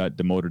 100 when he got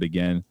demoted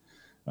again.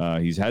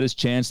 He's had his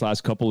chance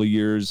last couple of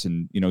years,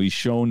 and he's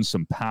shown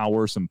some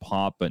power, some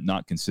pop, but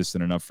not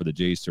consistent enough for the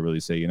Jays to really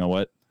say, you know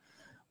what,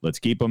 let's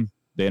keep him.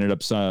 They ended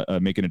up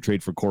making a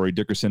trade for Corey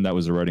Dickerson. That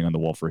was the writing on the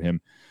wall for him.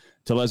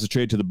 Tellez is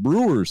traded to the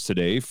Brewers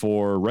today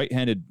for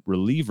right-handed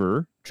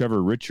reliever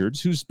Trevor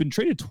Richards, who's been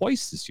traded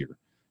twice this year.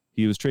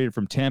 He was traded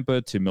from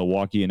Tampa to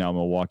Milwaukee, and now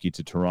Milwaukee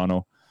to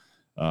Toronto.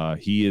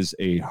 He is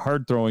a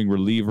hard-throwing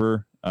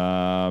reliever.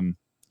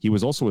 He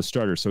was also a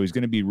starter, so he's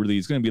going to be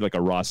like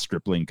a Ross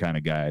Stripling kind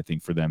of guy, I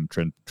think, for them,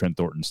 Trent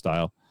Thornton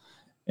style.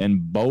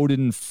 And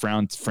Bowden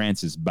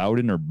Francis,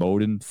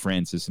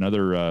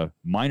 another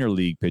minor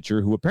league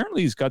pitcher who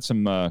apparently has got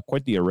some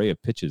quite the array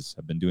of pitches.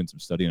 I've been doing some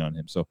studying on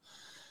him. So,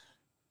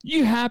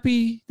 you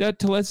happy that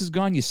Tellez is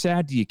gone? You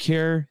sad? Do you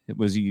care?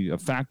 Was he a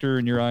factor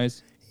in your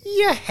eyes?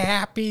 You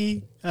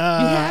happy? You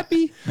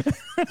happy?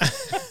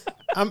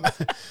 I'm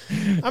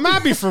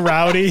happy for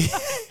Rowdy.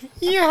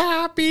 You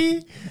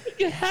happy?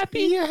 You happy?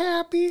 You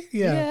happy?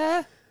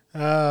 Yeah.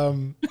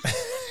 I'm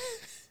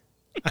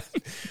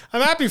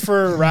happy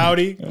for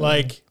Rowdy.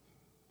 Like,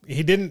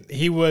 he didn't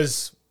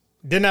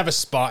have a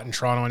spot in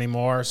Toronto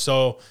anymore,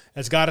 so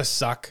it's got to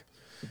suck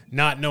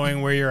not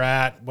knowing where you're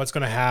at, what's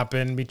going to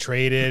happen, be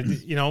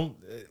traded.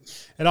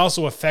 It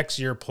also affects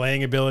your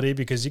playing ability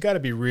because you got to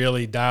be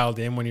really dialed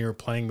in when you're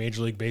playing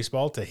Major League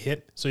Baseball to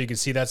hit. So you can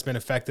see that's been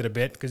affected a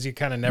bit because you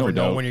kind of never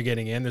know when you're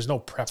getting in. There's no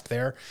prep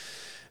there.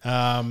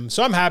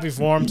 So I'm happy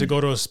for him to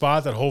go to a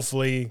spot that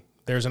hopefully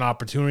there's an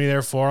opportunity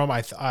there for him.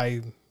 I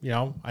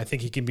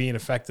think he can be an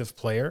effective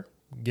player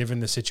given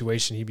the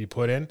situation he'd be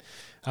put in.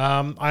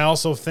 I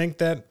also think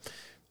that,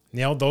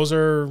 those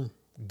are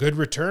good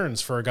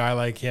returns for a guy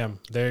like him.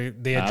 They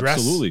address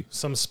Absolutely.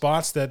 some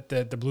spots that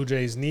the Blue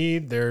Jays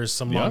need. There's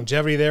some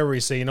longevity there where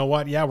you say, you know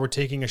what? Yeah, we're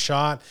taking a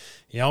shot.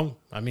 At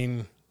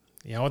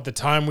the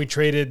time we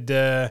traded,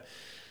 who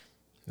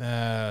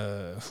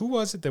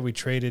was it that we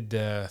traded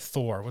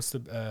Thor? What's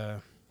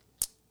the...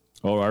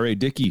 R.A.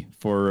 Dickey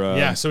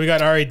for... so we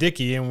got R.A.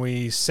 Dickey and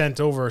we sent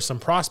over some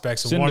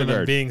prospects, and one of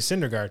them being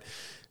Syndergaard.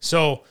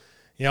 So,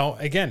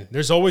 again,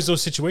 there's always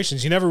those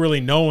situations. You never really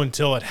know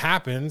until it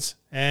happens.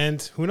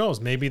 And who knows?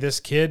 Maybe this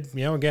kid,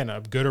 again,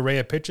 a good array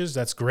of pitches.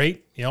 That's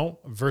great.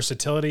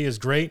 Versatility is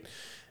great.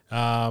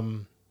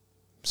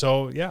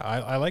 So, yeah,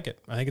 I like it.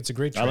 I think it's a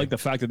great trade. I like the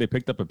fact that they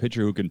picked up a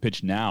pitcher who can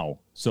pitch now.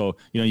 So,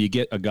 you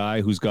get a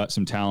guy who's got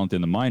some talent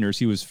in the minors.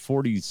 He was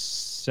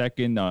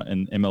 42nd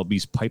in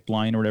MLB's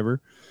pipeline or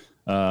whatever.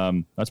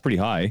 That's pretty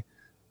high.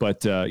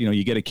 But,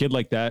 you get a kid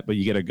like that, but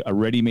you get a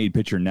ready-made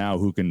pitcher now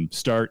who can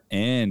start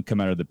and come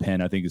out of the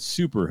pen. I think it's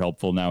super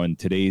helpful now in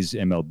today's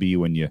MLB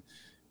when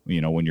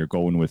you're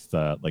going with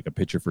like a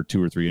pitcher for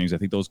 2 or 3 innings. I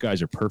think those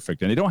guys are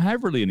perfect. And they don't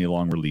have really any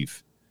long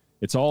relief.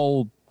 It's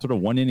all sort of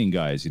one-inning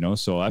guys,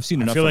 So I've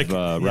seen enough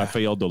of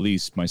Rafael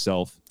Dolis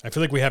myself. I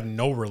feel like we have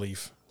no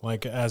relief.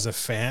 Like, as a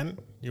fan,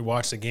 you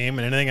watch the game,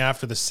 and anything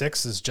after the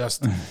 6 is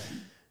just...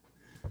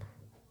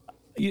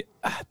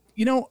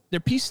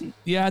 They're piecing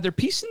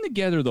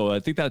together though. I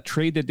think that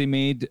trade that they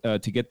made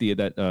to get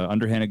that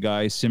underhanded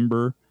guy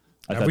Simber.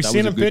 Have we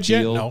seen him pitch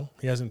yet? No,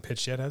 he hasn't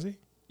pitched yet, has he?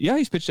 Yeah,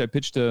 he's pitched. I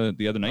pitched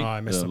the other night. Oh,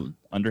 I missed him.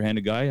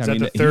 Underhanded guy. Is that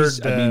the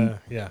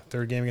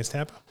third game against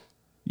Tampa?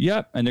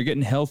 Yeah, and they're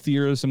getting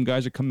healthier. Some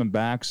guys are coming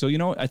back, so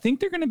I think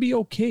they're going to be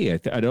okay.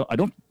 I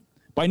don't.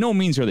 By no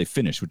means are they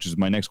finished, which is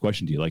my next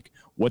question to you. Like,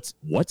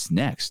 what's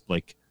next?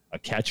 Like a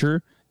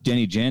catcher,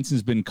 Danny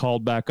Jansen's been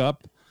called back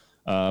up.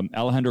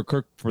 Alejandro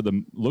Kirk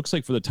looks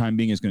like for the time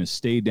being is going to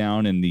stay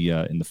down in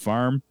the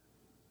farm.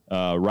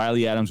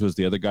 Riley Adams was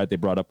the other guy they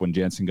brought up when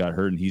Jansen got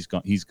hurt, and he's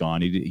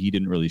gone. He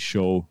didn't really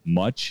show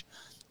much.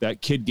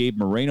 That kid Gabe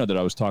Moreno that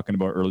I was talking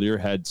about earlier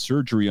had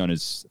surgery on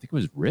his, I think it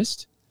was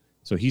wrist,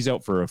 so he's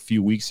out for a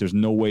few weeks. There's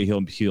no way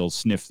he'll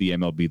sniff the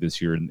MLB this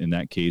year in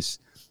that case.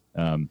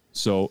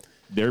 So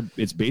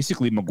it's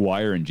basically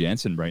McGuire and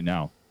Jansen right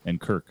now, and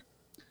Kirk.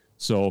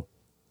 So,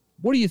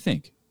 what do you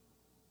think?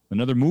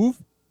 Another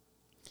move?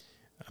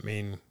 I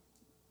mean,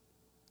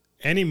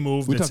 any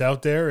move that's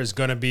out there is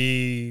going to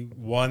be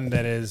one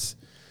that is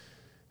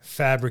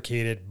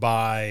fabricated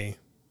by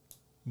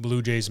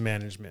Blue Jays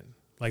management.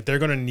 Like, they're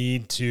going to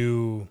need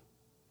to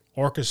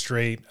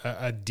orchestrate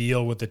a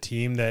deal with the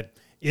team that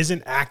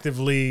isn't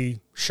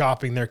actively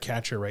shopping their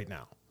catcher right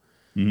now.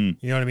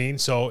 Mm-hmm. You know what I mean?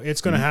 So it's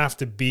going to have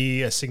to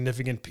be a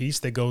significant piece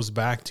that goes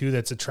back to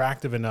that's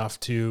attractive enough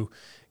to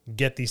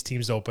get these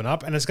teams to open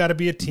up. And it's got to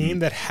be a team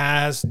that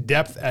has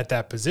depth at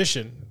that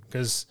position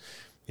because –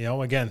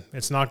 again,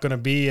 it's not going to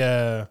be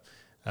a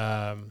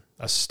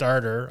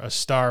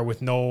star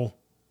with no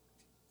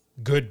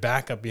good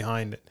backup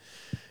behind it.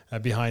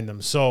 behind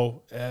them.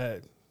 So,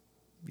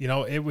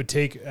 it would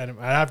take, and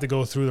I'd have to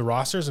go through the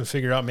rosters and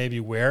figure out maybe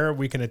where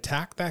we can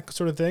attack that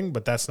sort of thing,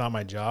 but that's not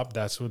my job.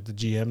 That's what the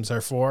GMs are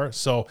for.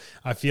 So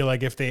I feel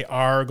like if they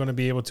are going to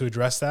be able to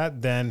address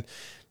that, then,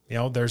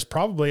 there's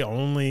probably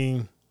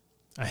only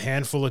a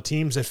handful of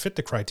teams that fit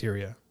the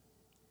criteria.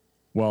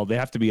 Well, they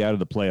have to be out of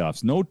the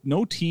playoffs.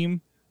 No team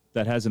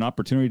that has an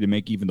opportunity to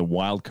make even the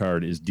wild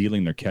card is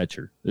dealing their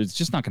catcher. It's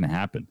just not going to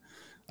happen.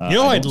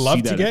 I'd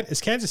love to get, is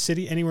Kansas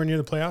City anywhere near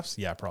the playoffs?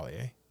 Yeah, probably,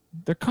 eh?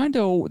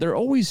 They're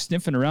always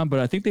sniffing around, but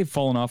I think they've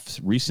fallen off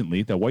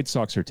recently. The White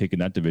Sox are taking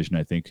that division,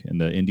 I think,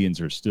 and the Indians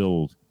are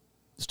still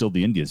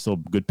the Indians, still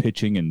good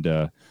pitching, and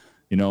I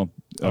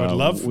would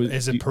love.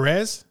 Is it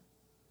Perez?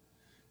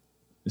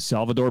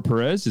 Salvador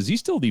Perez, is he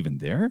still even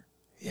there?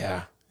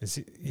 Yeah,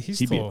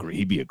 he'd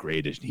be a great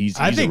addition. He's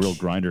a real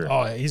grinder.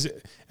 Oh,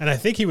 and I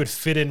think he would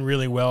fit in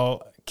really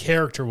well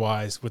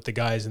character-wise with the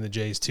guys in the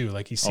Jays too.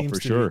 Like he seems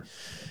to. Sure.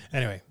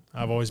 Anyway,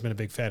 I've always been a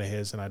big fan of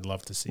his, and I'd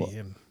love to see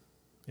him.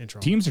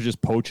 Teams are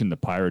just poaching the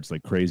Pirates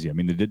like crazy. I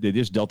mean, they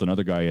just dealt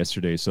another guy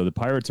yesterday, so the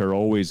Pirates are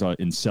always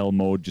in sell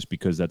mode just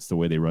because that's the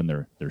way they run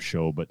their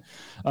show. But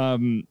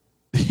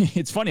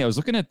it's funny. I was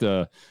looking at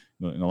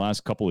in the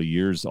last couple of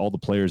years, all the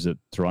players that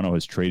Toronto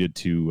has traded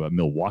to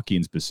Milwaukee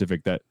in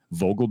specific. That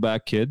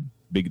Vogelback kid,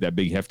 that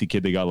big hefty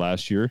kid they got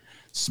last year,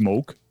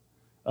 Smoke,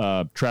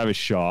 Travis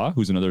Shaw,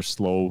 who's another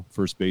slow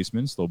first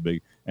baseman,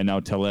 big, and now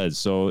Tellez.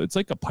 So it's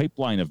like a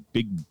pipeline of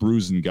big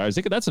bruising guys.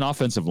 That's an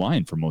offensive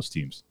line for most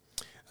teams.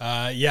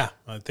 Yeah,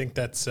 I think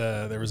that's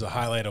there was a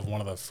highlight of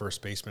one of the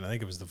first basemen. I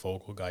think it was the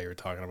Vogel guy you were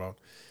talking about,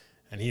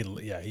 and he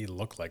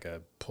looked like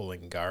a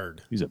pulling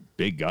guard. He's a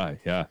big guy.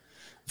 Yeah,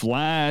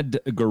 Vlad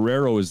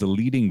Guerrero is the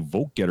leading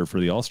vote getter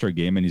for the All-Star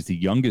game, and he's the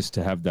youngest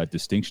to have that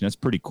distinction. That's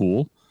pretty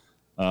cool.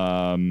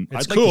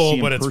 It's cool,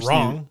 but it's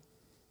wrong.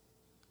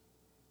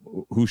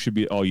 Who should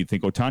be? Oh, you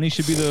think Ohtani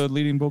should be the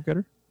leading vote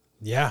getter?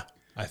 Yeah,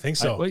 I think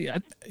so.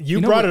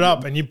 You brought it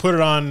up, and you put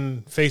it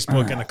on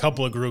Facebook in a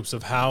couple of groups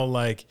of how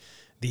like.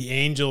 The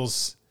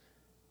Angels,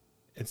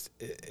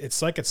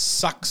 it's like it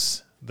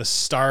sucks the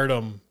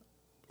stardom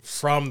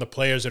from the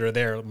players that are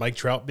there. Mike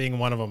Trout being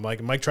one of them.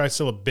 Like Mike Trout's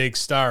still a big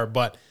star,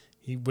 but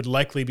he would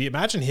likely be.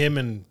 Imagine him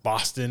in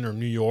Boston or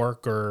New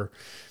York or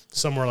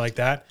somewhere like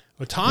that.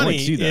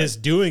 Ohtani is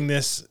doing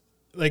this.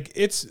 Like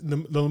it's the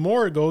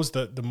more it goes,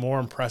 the more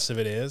impressive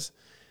it is.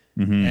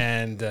 Mm-hmm.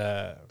 And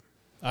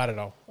I don't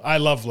know. I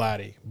love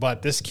Vladdy,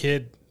 but this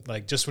kid,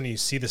 like just when you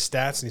see the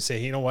stats and you say,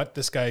 hey, you know what,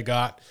 this guy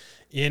got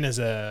in as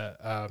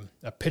a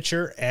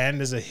pitcher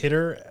and as a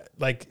hitter,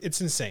 like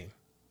it's insane.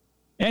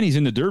 And he's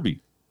in the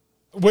Derby,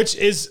 which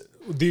is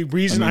the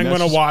reason I'm going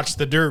to watch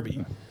the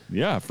Derby.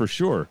 Yeah, for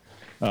sure.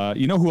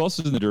 You know who else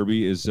is in the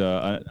Derby is,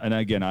 and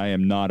again, I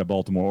am not a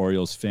Baltimore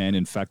Orioles fan.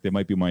 In fact, they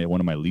might be one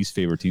of my least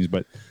favorite teams.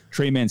 But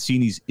Trey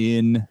Mancini's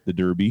in the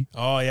Derby.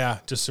 Oh yeah,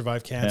 just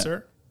survived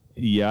cancer.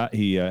 Yeah,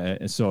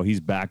 so he's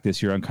back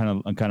this year. I'm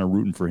kind of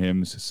rooting for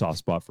him. It's a soft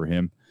spot for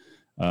him.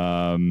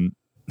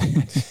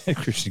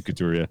 Christian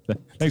Couturier.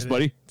 Thanks,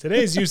 buddy.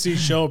 Today's UC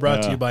show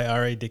brought to you by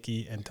R.A.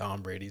 Dickey and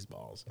Tom Brady's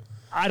Balls.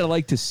 I'd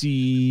like to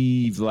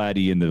see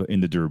Vladdy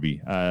in the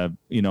Derby. But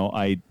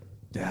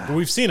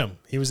we've seen him.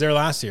 He was there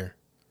last year.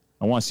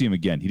 I want to see him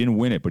again. He didn't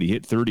win it, but he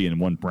hit 30 in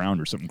one round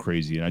or something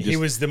crazy. And he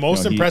was the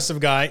most impressive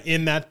guy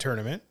in that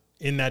tournament,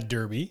 in that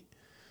Derby.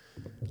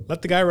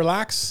 Let the guy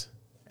relax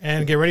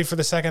and get ready for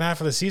the second half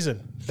of the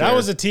season. That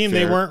was a team.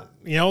 They weren't,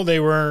 they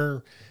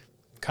were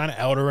kind of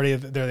out already.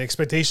 The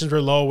expectations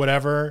were low,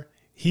 whatever.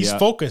 He's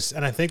focused,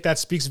 and I think that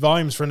speaks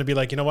volumes for him to be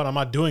like, you know what, I'm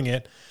not doing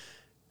it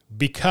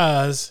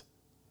because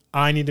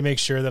I need to make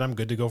sure that I'm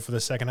good to go for the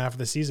second half of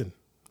the season.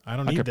 I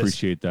can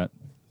appreciate that.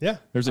 Yeah,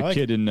 there's a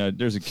kid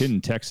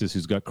in Texas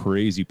who's got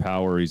crazy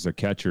power. He's a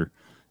catcher.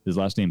 His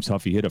last name's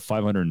Huff. He hit a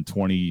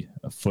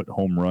 520-foot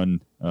home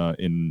run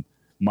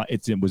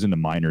it was in the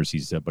minors.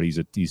 He's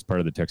part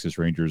of the Texas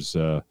Rangers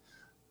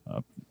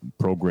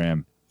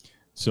program.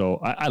 So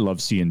I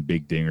love seeing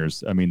big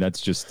dingers. I mean,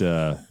 that's just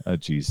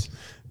geez.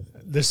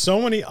 There's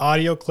so many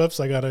audio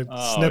clips I gotta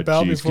snip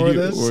out before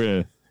this.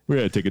 We're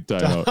gonna take a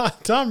time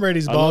out. Tom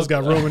Brady's balls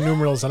got Roman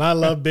numerals, and I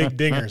love big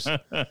dingers.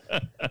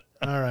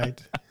 All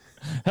right.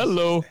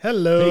 Hello.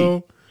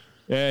 Hey.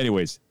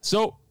 Anyways,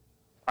 so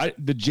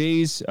the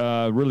Jays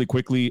really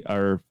quickly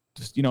are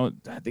just,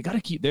 they got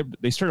to keep.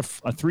 They start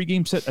a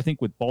 3-game set, I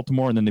think, with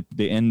Baltimore, and then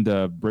they end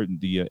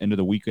the end of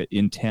the week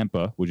in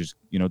Tampa, which is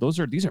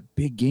these are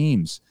big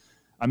games.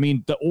 I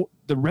mean,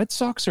 the Red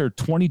Sox are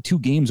 22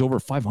 games over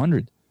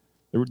 500.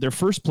 They're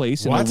first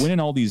place, and they're winning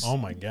all these. Oh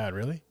my God,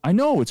 really? I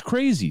know, it's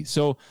crazy.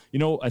 So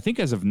I think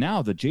as of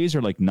now, the Jays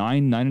are like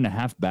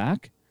 9.5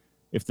 back.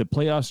 If the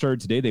playoffs started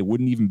today, they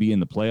wouldn't even be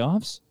in the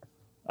playoffs.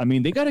 I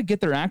mean, they got to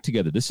get their act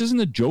together. This isn't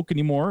a joke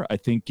anymore. I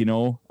think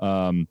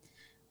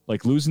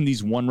like losing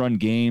these 1-run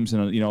games,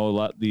 and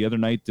the other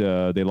night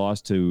they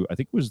lost to, I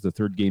think it was the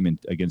third game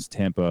against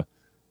Tampa.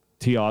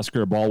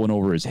 Teoscar, a ball went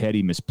over his head.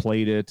 He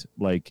misplayed it.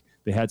 Like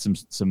they had some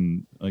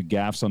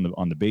gaffes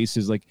on the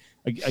bases. Like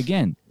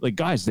again, like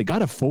guys, they got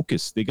to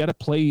focus. They got to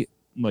play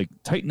like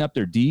tighten up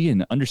their D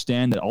and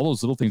understand that all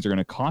those little things are going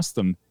to cost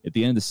them at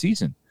the end of the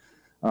season.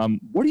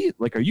 What do you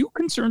like? Are you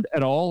concerned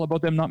at all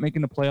about them not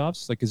making the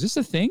playoffs? Like, is this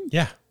a thing?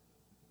 Yeah.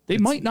 They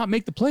might not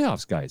make the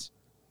playoffs, guys.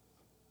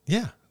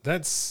 Yeah,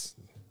 that's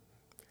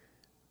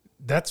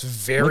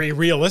very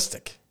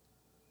realistic.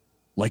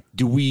 Like,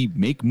 do we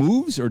make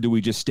moves or do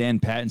we just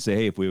stand pat and say,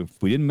 hey, if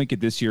we didn't make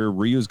it this year,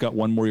 Ryu's got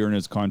one more year in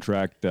his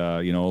contract,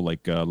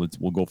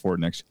 we'll go for it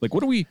next. Like, what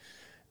do we?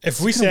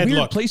 If we said, weird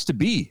look, place to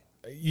be.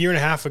 a year and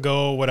a half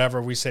ago,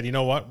 whatever, we said, you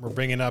know what, we're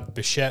bringing up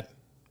Bichette,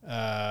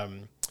 Vladdy,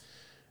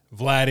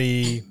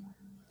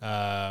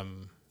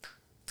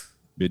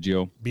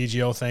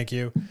 Biggio, thank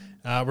you.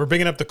 We're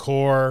bringing up the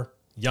core,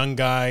 young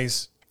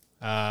guys,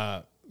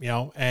 and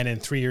in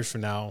 3 years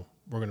from now,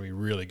 we're going to be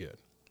really good.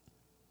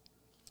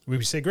 We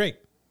would say, great.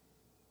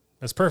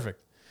 That's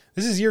perfect.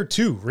 This is year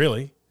 2,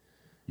 really.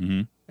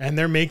 Mm-hmm. And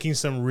they're making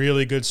some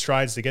really good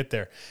strides to get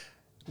there.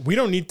 We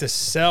don't need to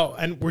sell,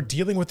 and we're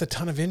dealing with a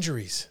ton of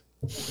injuries.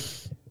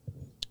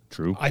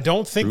 True. I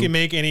don't think you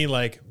make any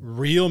like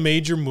real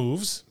major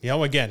moves.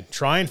 Again,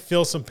 try and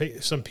fill some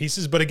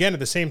pieces. But again, at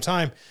the same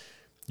time,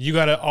 you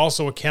got to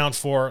also account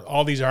for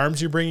all these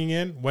arms you're bringing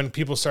in. When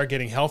people start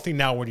getting healthy,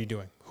 now what are you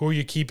doing? Who are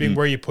you keeping?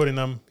 Where are you putting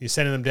them? You're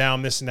sending them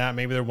down, this and that.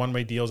 Maybe they're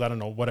one-way deals. I don't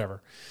know,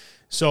 whatever.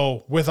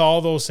 So with all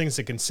those things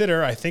to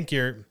consider, I think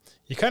you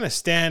kind of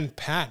stand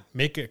pat,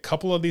 make a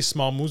couple of these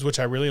small moves, which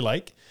I really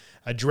like,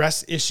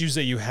 address issues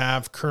that you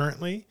have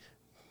currently.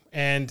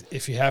 And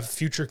if you have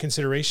future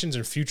considerations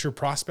or future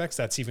prospects,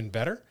 that's even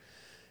better.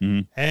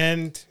 Mm-hmm.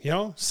 And,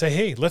 say,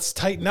 hey, let's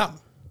tighten up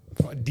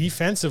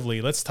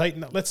defensively. Let's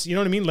tighten up. You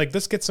know what I mean? Like,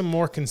 let's get some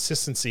more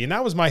consistency. And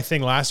that was my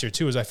thing last year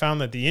too, is I found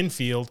that the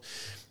infield,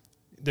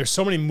 there's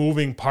so many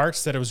moving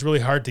parts that it was really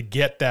hard to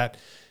get that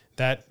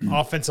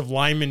offensive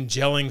lineman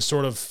gelling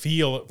sort of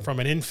feel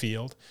from an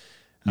infield.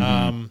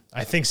 Mm-hmm.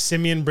 I think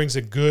Simeon brings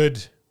a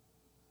good,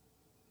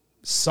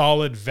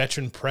 solid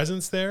veteran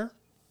presence there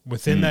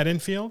within that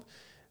infield,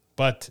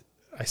 but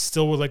I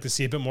still would like to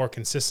see a bit more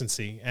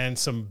consistency and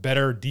some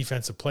better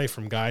defensive play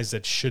from guys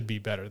that should be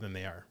better than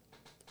they are.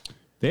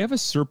 They have a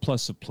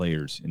surplus of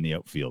players in the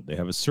outfield. They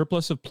have a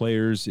surplus of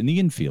players in the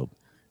infield,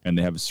 and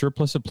they have a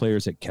surplus of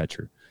players at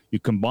catcher. You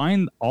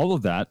combine all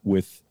of that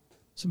with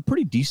some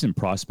pretty decent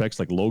prospects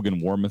like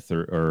Logan Warmoth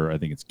or I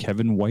think it's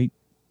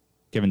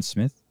Kevin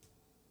Smith.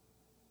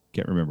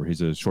 Can't remember.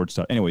 He's a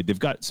shortstop. Anyway, they've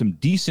got some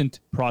decent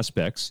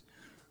prospects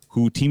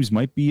who teams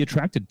might be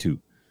attracted to.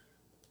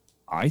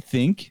 I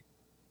think,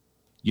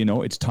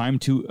 it's time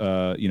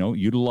to,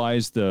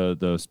 utilize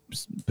the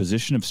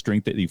position of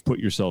strength that you've put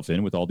yourself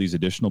in with all these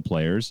additional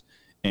players.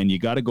 And you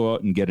got to go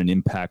out and get an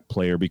impact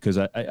player, because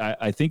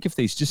I think if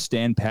they just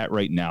stand pat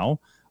right now,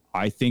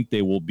 I think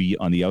they will be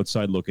on the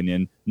outside looking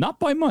in. Not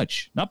by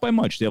much.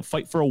 They'll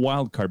fight for a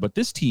wild card. But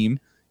this team,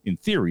 in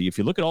theory, if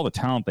you look at all the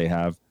talent they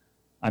have,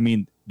 I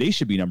mean, they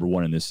should be number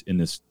one in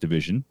this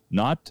division,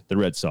 not the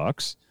Red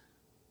Sox.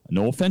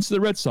 No offense to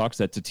the Red Sox.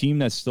 That's a team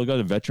that's still got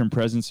a veteran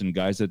presence and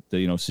guys that,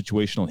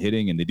 situational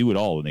hitting, and they do it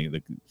all.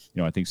 And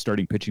I think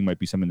starting pitching might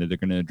be something that they're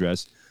going to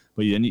address.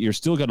 But you're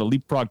still got to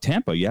leapfrog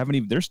Tampa. You haven't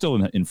even, they're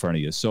still in front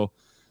of you. So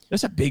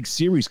that's a big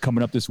series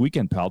coming up this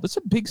weekend, pal. That's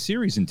a big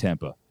series in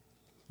Tampa.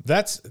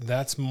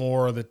 That's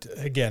more that,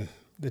 again,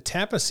 the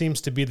Tampa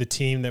seems to be the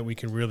team that we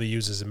can really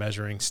use as a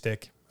measuring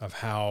stick of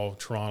how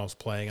Toronto's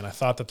playing. And I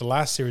thought that the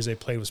last series they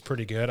played was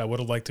pretty good. I would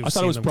have liked to have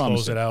seen them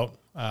close it out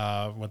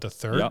with the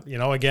third.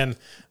 Yep. Again,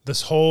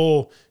 this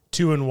whole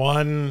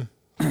 2-1,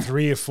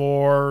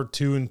 3-4,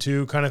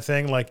 2-2 kind of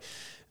thing. Like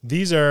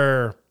these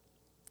aren't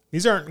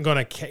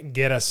going to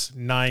get us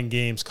 9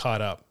 games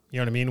caught up. You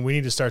know what I mean? We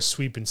need to start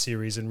sweeping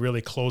series and really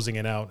closing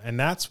it out. And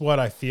that's what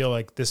I feel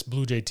like this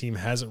Blue Jay team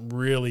hasn't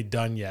really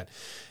done yet,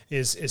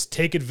 is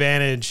take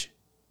advantage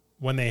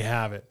when they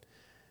have it.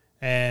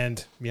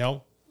 And,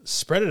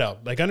 spread it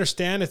out. Like,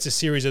 understand it's a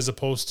series as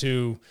opposed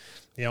to,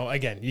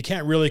 again, you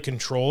can't really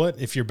control it.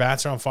 If your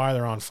bats are on fire,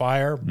 they're on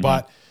fire. Mm-hmm.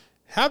 But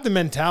have the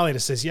mentality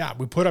that says, yeah,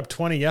 we put up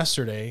 20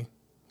 yesterday.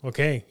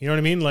 Okay. You know what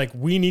I mean? Like,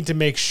 we need to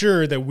make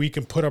sure that we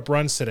can put up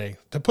runs today.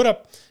 To put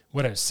up,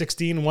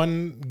 16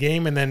 one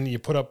game, and then you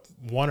put up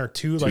 1 or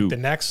 2 like the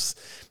next,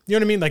 you know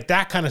what I mean? Like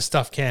that kind of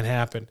stuff can't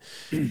happen.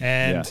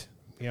 And,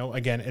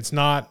 again, it's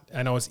not,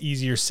 I know it's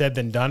easier said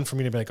than done for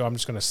me to be like, I'm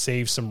just going to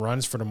save some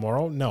runs for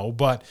tomorrow. No,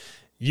 but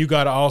you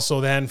got to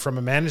also then from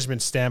a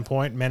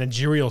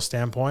managerial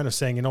standpoint of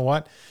saying, you know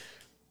what?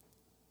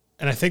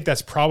 And I think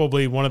that's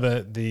probably one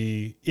of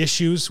the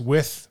issues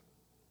with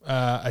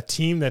a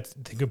team that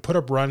can put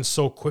up runs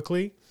so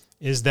quickly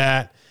is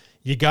that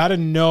you got to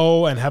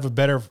know and have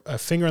a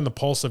finger on the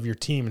pulse of your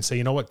team and say,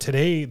 you know what,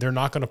 today they're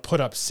not going to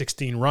put up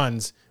 16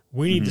 runs.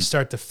 We need to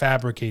start to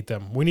fabricate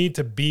them. We need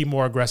to be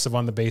more aggressive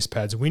on the base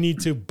pads. We need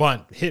to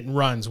bunt, hit and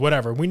runs,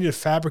 whatever. We need to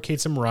fabricate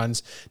some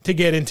runs to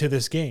get into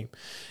this game.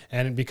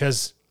 And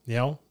because,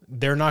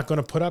 they're not going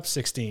to put up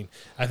 16.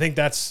 I think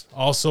that's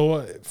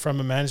also from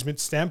a management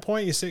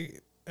standpoint. You say,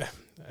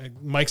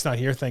 Mike's not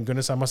here, thank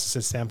goodness. I must have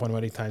said standpoint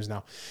about 8 times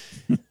now.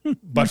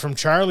 But from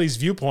Charlie's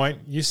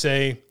viewpoint, you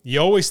say you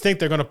always think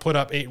they're going to put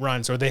up 8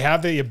 runs, or they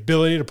have the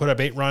ability to put up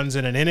 8 runs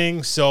in an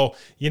inning. So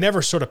you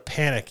never sort of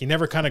panic. You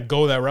never kind of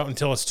go that route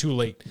until it's too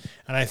late.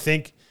 And I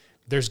think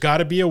there's got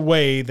to be a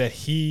way that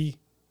he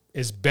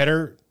is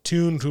better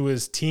tuned to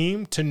his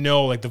team to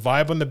know, like, the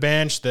vibe on the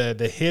bench,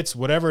 the hits,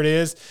 whatever it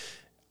is.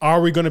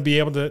 Are we going to be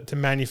able to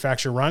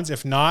manufacture runs?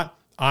 If not,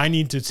 I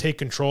need to take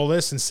control of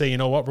this and say, you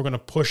know what, we're going to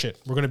push it.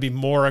 We're going to be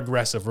more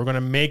aggressive. We're going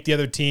to make the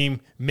other team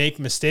make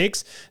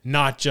mistakes,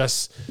 not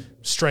just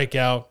strike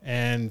out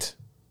and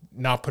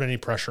not put any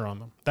pressure on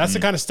them. That's the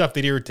kind of stuff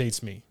that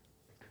irritates me.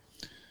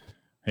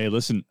 Hey,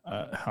 listen,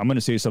 I'm going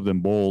to say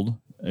something bold.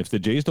 If the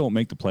Jays don't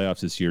make the playoffs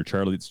this year,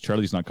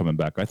 Charlie's not coming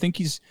back. I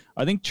think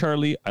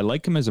Charlie, I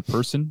like him as a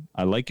person.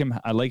 I like him.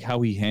 I like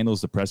how he handles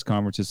the press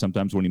conferences.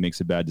 Sometimes when he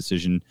makes a bad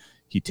decision,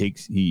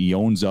 he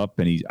owns up,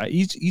 and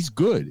he's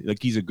good.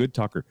 Like, he's a good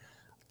talker.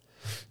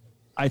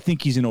 I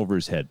think he's in over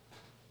his head.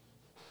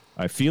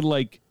 I feel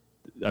like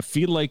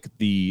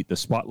the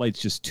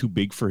spotlight's just too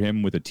big for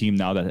him with a team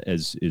now that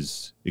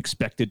is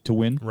expected to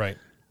win. Right.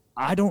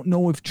 I don't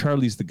know if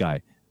Charlie's the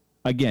guy.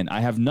 Again, I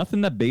have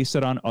nothing to base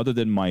it on other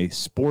than my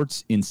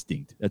sports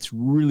instinct. That's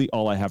really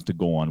all I have to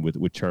go on with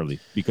Charlie,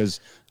 because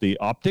the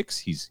optics,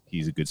 he's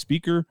a good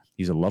speaker.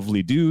 He's a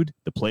lovely dude.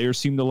 The players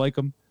seem to like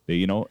him.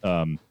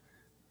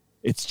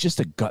 It's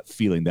just a gut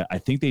feeling that I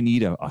think they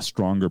need a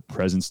stronger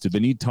presence. Do they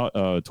need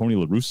Tony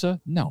La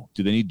Russa? No.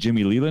 Do they need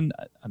Jimmy Leland?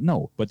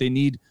 No. But they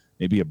need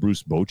maybe a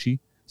Bruce Bochy,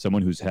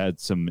 someone who's had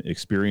some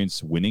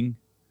experience winning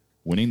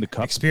the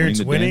cup.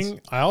 Experience winning.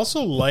 I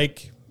also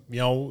like,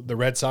 the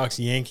Red Sox,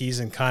 Yankees,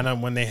 and kind of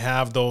when they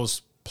have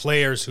those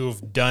players who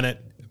have done it,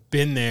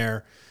 been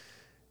there,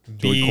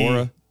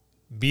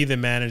 be the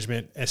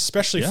management,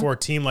 especially for a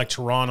team like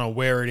Toronto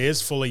where it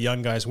is full of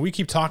young guys. We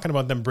keep talking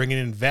about them bringing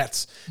in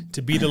vets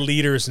to be the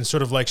leaders and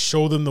sort of like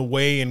show them the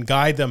way and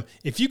guide them.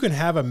 If you can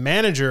have a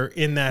manager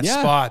in that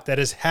spot that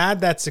has had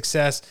that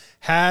success,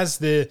 has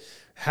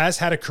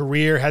had a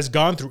career, has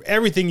gone through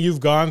everything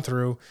you've gone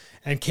through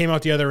and came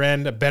out the other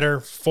end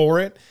better for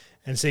it,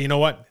 and say, you know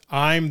what,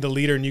 I'm the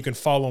leader and you can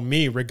follow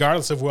me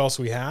regardless of who else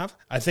we have,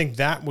 I think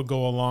that would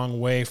go a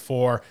long way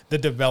for the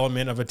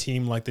development of a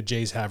team like the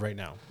Jays have right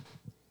now.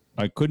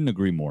 I couldn't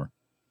agree more.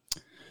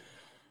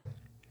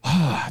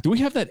 Do we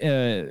have that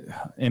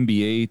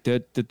NBA,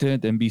 that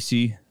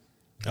NBC?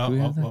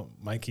 Oh,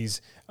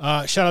 Mikey's.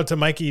 Shout out to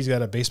Mikey. He's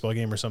got a baseball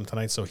game or something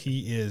tonight, so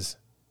he is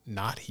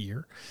not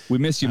here. We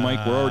miss you,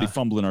 Mike. We're already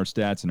fumbling our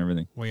stats and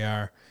everything. We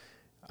are.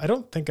 I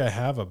don't think I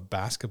have a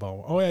basketball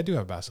one. Oh, yeah, I do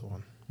have a basketball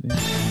one. Yeah.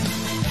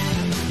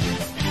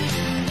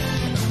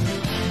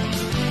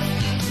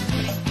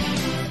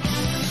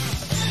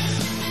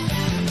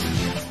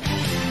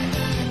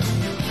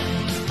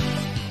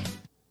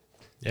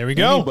 There we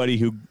go.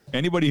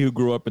 Anybody who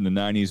grew up in the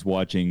 90s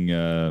watching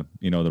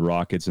the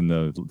Rockets and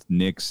the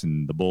Knicks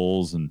and the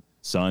Bulls and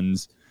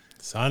Suns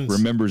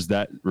remembers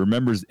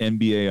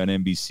NBA on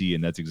NBC,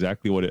 and that's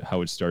exactly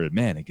how it started.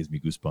 Man, it gives me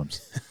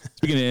goosebumps.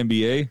 Speaking of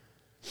NBA,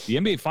 the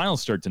NBA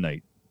finals start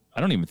tonight.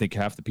 I don't even think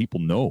half the people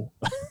know.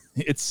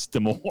 It's the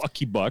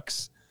Milwaukee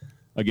Bucks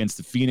against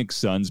the Phoenix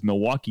Suns.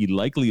 Milwaukee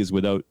likely is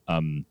without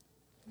I'm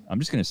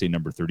just going to say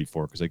number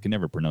 34 because I can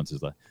never pronounce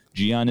his last.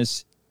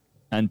 Giannis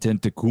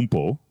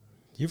Antetokounmpo.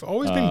 You've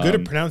always been good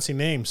at pronouncing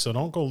names, so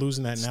don't go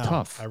losing that now.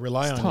 Tough. I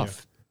rely on you.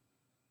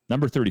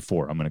 Number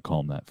 34. I'm going to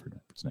call him that for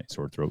tonight.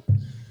 Sore throat.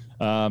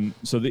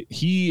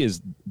 He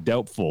is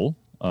doubtful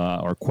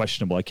or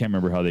questionable. I can't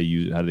remember how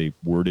they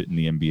word it in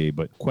the NBA,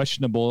 but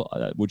questionable,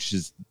 which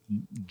is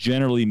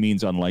generally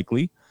means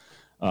unlikely.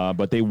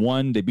 But they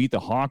won. They beat the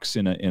Hawks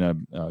in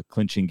a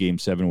clinching Game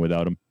 7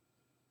 without him.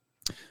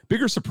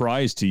 Bigger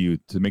surprise to you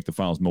to make the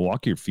finals,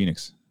 Milwaukee or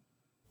Phoenix?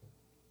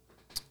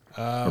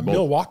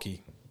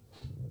 Milwaukee.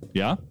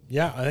 Yeah?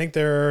 Yeah, I think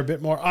they're a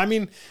bit more. I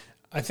mean,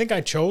 I think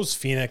I chose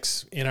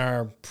Phoenix in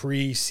our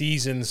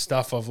preseason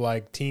stuff of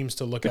like teams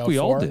to look out for. We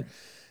all did.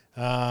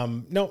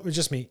 No, it was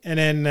just me. And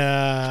then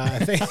I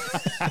think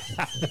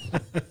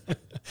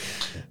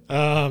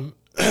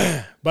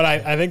but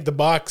I think the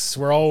Bucks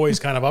were always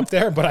kind of up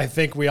there, but I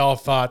think we all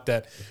thought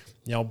that,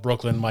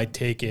 Brooklyn might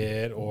take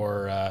it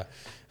or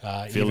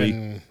Philly.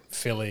 Even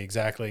Philly,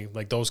 exactly.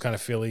 Like those kind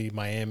of Philly,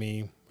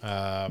 Miami,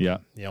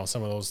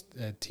 some of those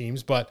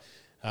teams. But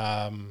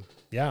I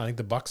think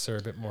the Bucks are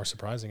a bit more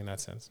surprising in that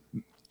sense.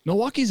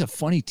 Milwaukee's a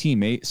funny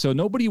team, eh? So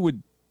they're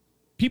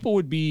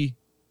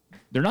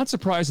not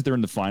surprised that they're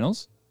in the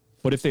finals,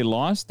 but if they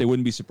lost, they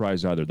wouldn't be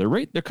surprised either.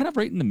 They're kind of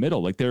right in the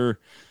middle. Like they've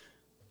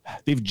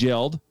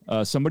gelled.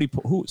 Somebody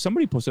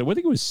posted, I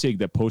think it was Sig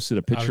that posted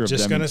a picture of them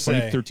in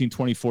 2013,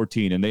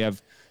 2014, and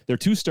their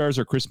two stars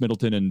are Chris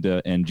Middleton and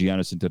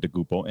Giannis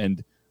Antetokounmpo,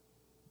 and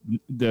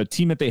the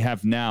team that they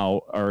have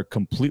now are a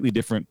completely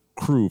different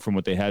crew from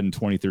what they had in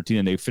 2013,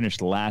 and they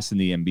finished last in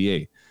the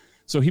NBA.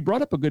 So he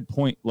brought up a good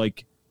point.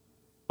 Like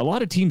a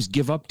lot of teams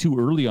give up too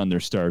early on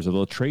their stars, or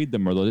they'll trade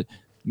them, or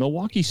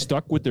Milwaukee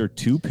stuck with their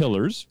two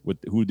pillars, with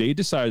who they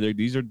decided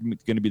these are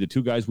going to be the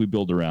two guys we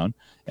build around.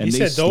 And he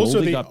they said those are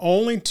slowly the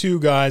only two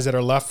guys that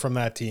are left from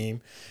that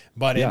team.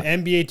 But in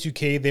NBA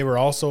 2K, they were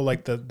also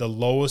like the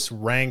lowest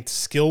ranked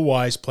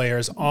skill-wise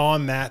players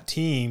on that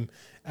team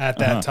at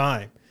that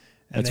time.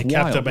 And That's they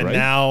kept wild, them, and right?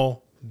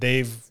 now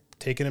they've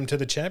taken him to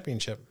the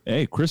championship.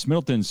 Hey, Chris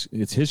Middleton's,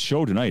 it's his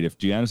show tonight. If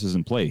Giannis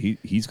doesn't play,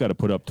 he's got to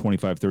put up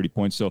 25, 30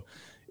 points. So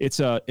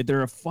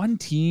they're a fun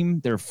team.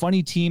 They're a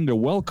funny team. They're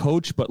well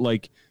coached, but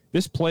like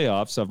this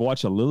playoffs, I've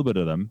watched a little bit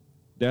of them.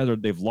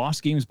 They've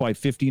lost games by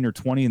 15 or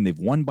 20, and they've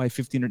won by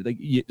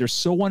 15. They're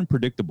so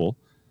unpredictable.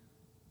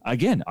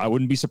 Again, I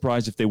wouldn't be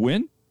surprised if they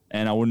win,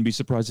 and I wouldn't be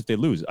surprised if they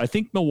lose. I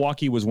think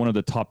Milwaukee was one of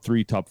the top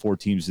 3, top 4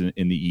 teams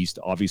in the East.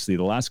 Obviously,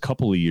 the last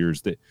couple of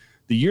years, the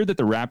year that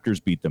the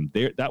Raptors beat them,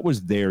 that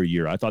was their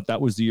year. I thought that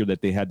was the year that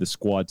they had the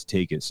squad to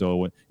take it.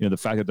 So, the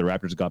fact that the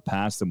Raptors got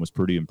past them was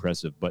pretty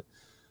impressive. But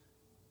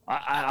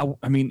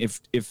I mean,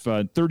 if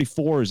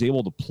 34 is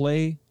able to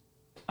play,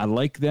 I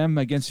like them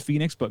against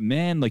Phoenix. But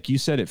man, like you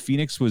said,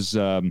 Phoenix was,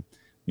 when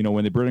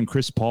they brought in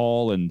Chris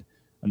Paul and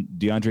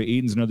DeAndre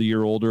Ayton's another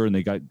year older, and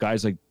they got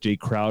guys like Jay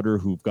Crowder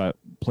who've got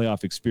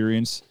playoff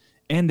experience,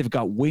 and they've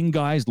got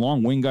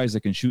long wing guys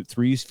that can shoot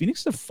threes.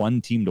 Phoenix is a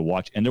fun team to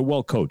watch, and they're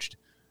well coached.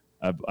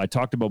 I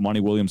talked about Monty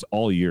Williams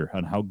all year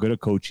on how good a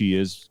coach he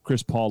is.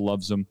 Chris Paul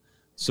loves him.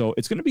 So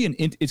it's going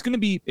to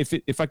be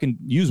if I can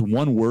use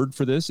one word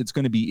for this, it's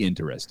going to be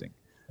interesting.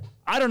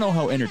 I don't know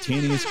how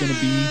entertaining it's going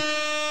to be.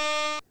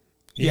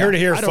 You heard it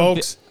here,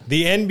 folks.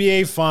 The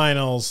NBA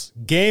Finals,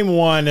 Game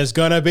 1 is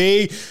going to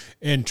be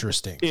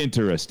interesting.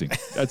 Interesting.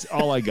 That's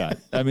all I got.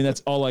 I mean,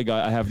 that's all I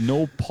got. I have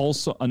no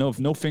pulse. I know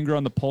no finger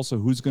on the pulse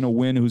of who's going to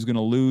win, who's going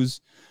to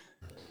lose.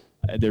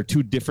 They're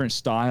two different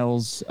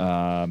styles.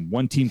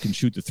 One team can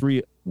shoot the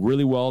three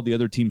really well. The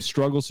other team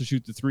struggles to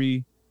shoot the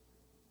three.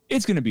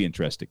 It's going to be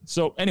interesting.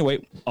 So anyway,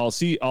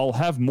 I'll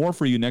have more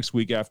for you next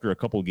week after a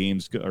couple of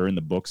games are in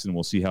the books, and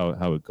we'll see how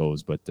it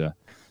goes. But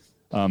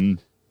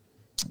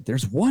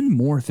there's one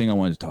more thing I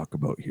wanted to talk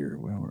about here.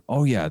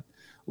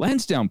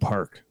 Lansdowne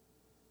Park.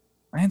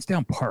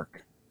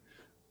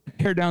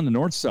 Tear down the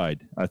north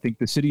side. I think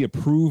the city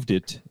approved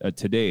it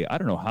today. I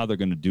don't know how they're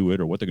going to do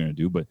it or what they're going to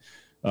do, but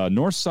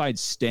north side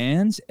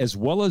stands, as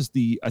well as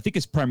I think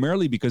it's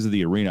primarily because of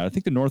the arena. I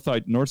think the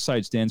north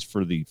side stands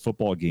for the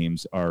football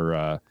games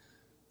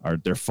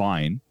they're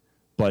fine,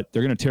 but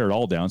they're going to tear it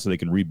all down so they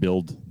can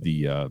rebuild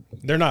the.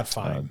 They're not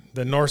fine.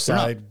 The north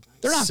side.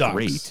 They're not sucks.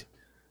 great.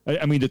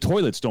 I mean, the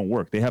toilets don't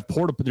work. They have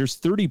there's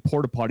 30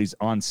 porta potties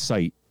on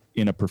site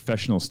in a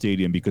professional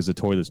stadium because the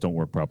toilets don't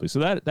work properly. So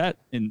that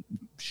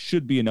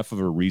should be enough of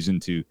a reason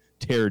to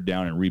tear it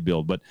down and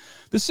rebuild. But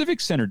the Civic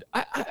Center,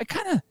 I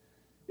kind of,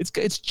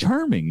 it's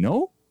charming,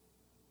 no?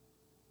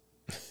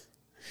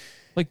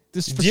 Like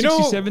this for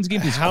 67's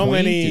game is how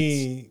quaint.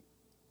 many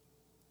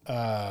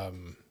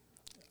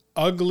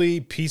ugly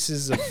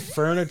pieces of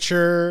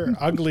furniture,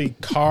 ugly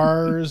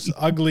cars,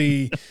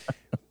 ugly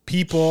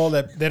people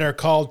that are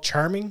called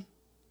charming?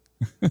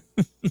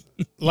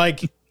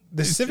 Like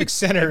the Civic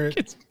Center,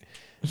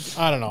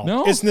 I don't know.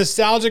 No? It's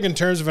nostalgic in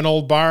terms of an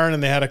old barn,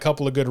 and they had a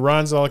couple of good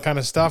runs, all that kind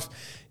of stuff.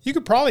 You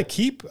could probably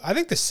keep. I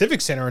think the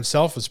Civic Center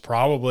itself is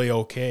probably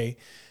okay,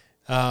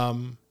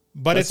 but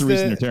That's the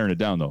reason they're tearing it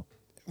down, though.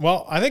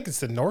 Well, I think it's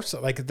the north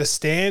side. Like the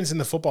stands in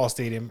the football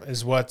stadium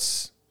is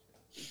what's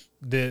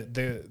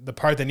the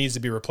part that needs to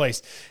be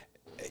replaced.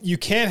 You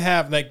can't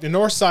have, like, the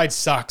north side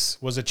sucks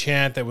was a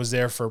chant that was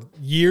there for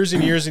years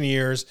and years and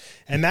years,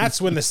 and that's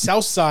when the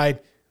south side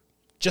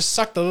just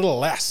sucked a little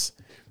less.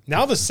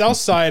 Now the south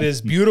side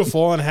is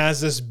beautiful and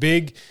has this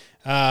big,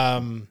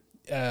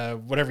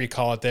 whatever you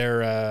call it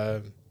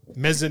there,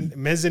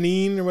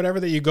 mezzanine or whatever,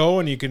 that you go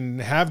and you can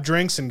have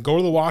drinks and go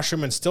to the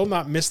washroom and still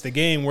not miss the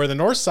game. Where the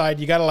north side,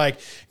 you got to like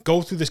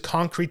go through this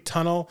concrete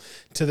tunnel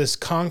to this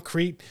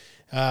concrete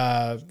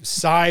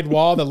side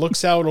wall that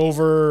looks out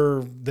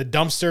over the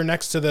dumpster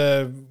next to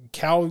the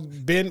cow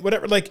bin,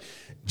 whatever. Like,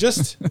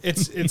 just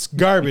it's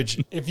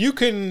garbage. If you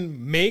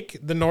can make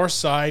the north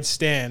side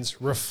stands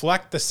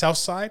reflect the south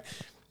side,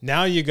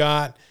 now you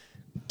got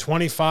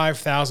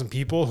 25,000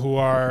 people who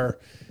are,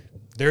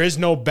 there is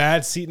no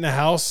bad seat in the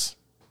house.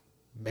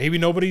 Maybe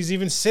nobody's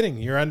even sitting.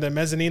 You're on the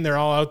mezzanine. They're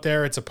all out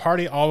there. It's a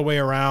party all the way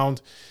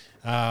around.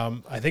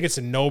 I think it's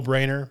a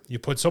no-brainer. You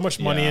put so much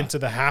money into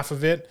the half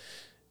of it,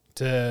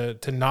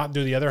 to not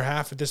do the other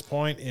half at this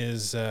point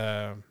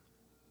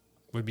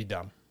would be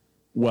dumb.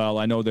 Well,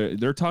 I know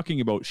they're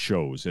talking about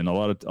shows, and a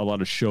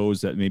lot of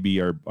shows that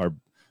maybe are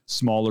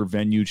smaller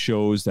venue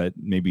shows that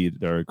maybe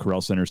their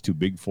Corral Center is too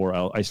big for.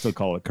 I still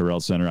call it Corral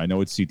Center. I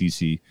know it's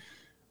CTC. You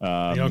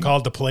don't call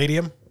it the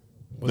Palladium?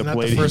 Wasn't that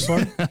Palladium. the first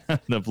one?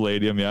 The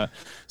Palladium, yeah.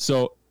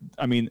 So,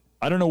 I mean,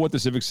 I don't know what the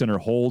Civic Center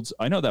holds.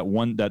 I know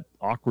that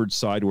awkward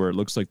side where it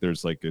looks like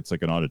it's like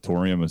an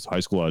auditorium, a high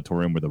school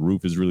auditorium where the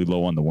roof is really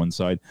low on the one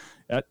side.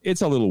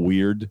 It's a little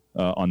weird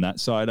on that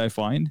side, I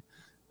find,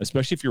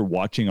 especially if you're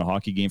watching a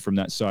hockey game from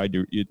that side.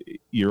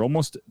 You're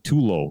almost too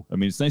low. I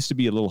mean, it's nice to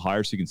be a little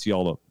higher so you can see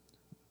all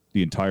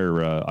the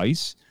entire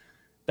ice.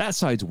 That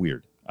side's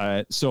weird.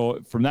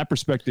 So from that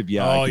perspective,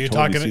 yeah. Oh, you're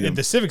talking at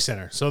the Civic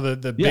Center. So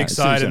the big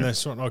side and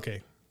this one.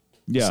 Okay.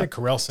 Yeah. You said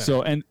Corral Center.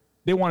 So, and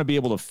they want to be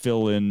able to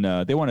fill in,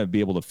 they want to be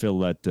able to fill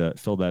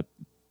that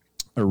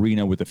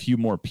arena with a few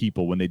more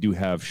people when they do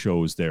have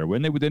shows there,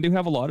 when they do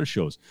have a lot of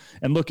shows.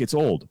 And look, it's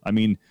old. I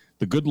mean,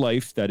 the Good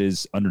Life that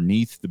is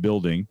underneath the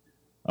building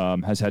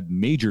has had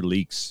major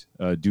leaks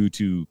due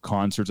to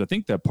concerts. I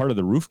think that part of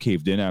the roof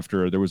caved in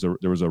after there was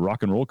a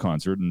rock and roll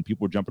concert and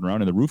people were jumping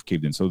around and the roof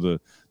caved in. So the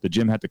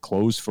gym had to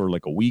close for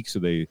like a week. So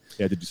they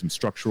had to do some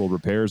structural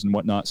repairs and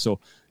whatnot. So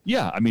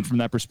yeah, I mean, from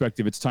that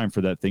perspective, it's time for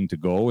that thing to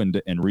go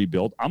and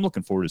rebuild. I'm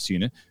looking forward to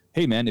seeing it.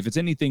 Hey man, if it's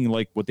anything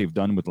like what they've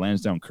done with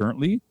Lansdowne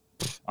currently,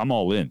 I'm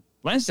all in.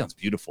 Lansdowne's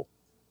beautiful.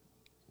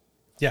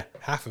 Yeah,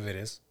 half of it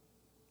is.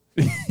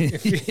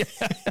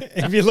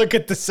 If you look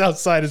at the south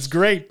side, it's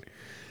great.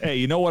 Hey,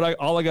 you know what?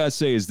 All I gotta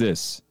say is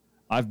this: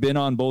 I've been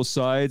on both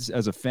sides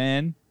as a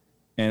fan,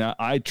 and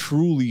I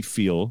truly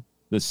feel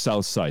the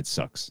south side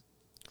sucks.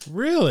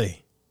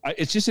 Really?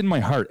 It's just in my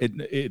heart.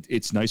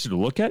 It's nicer to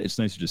look at. It's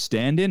nicer to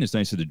stand in. It's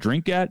nicer to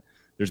drink at.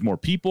 There's more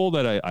people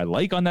that I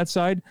like on that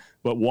side.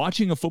 But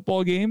watching a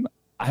football game,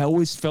 I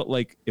always felt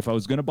like if I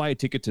was going to buy a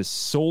ticket to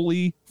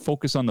solely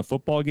focus on the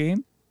football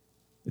game,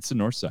 it's the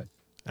north side.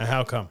 And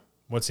how come?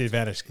 What's the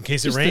advantage? In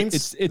case it Just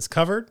rains, it's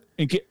covered?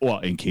 In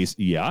case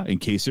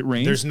it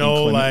rains. There's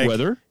no like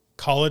weather.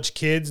 College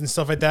kids and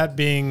stuff like that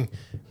being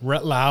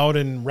loud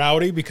and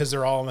rowdy because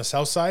they're all on the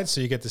south side. So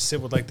you get to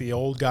sit with like the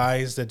old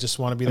guys that just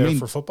want to be there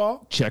for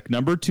football. Check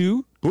number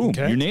 2. Boom.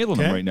 Okay. You're nailing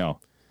them right now.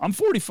 I'm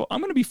 44.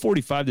 I'm going to be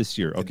 45 this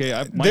year.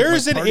 Okay.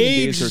 There's an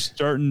age are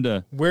starting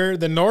to where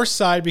the north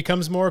side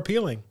becomes more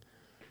appealing.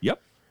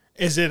 Yep.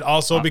 Is it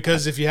also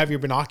because if you have your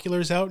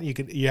binoculars out,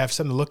 you have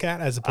something to look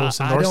at as opposed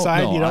to north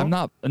side? No, you know? I'm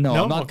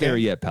not there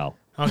yet, pal.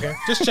 Okay.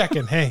 Just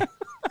checking. Hey,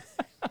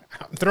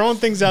 I'm throwing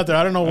things out there.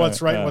 I don't know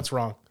what's right and what's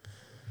wrong.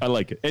 I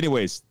like it.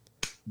 Anyways,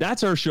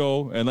 that's our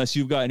show. Unless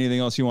you've got anything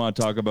else you want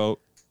to talk about,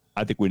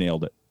 I think we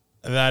nailed it.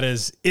 That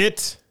is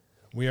it.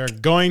 We are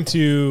going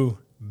to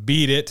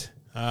beat it.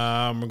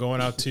 We're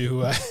going out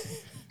to.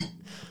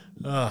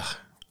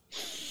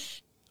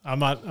 I'm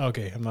not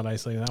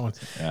isolating that one.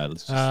 Yeah,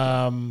 let's just,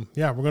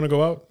 we're gonna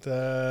go out.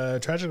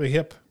 Tragically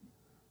Hip.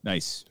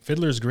 Nice.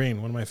 Fiddler's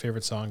Green, one of my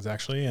favorite songs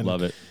actually. And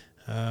love it.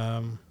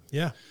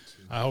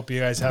 I hope you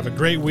guys have a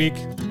great week.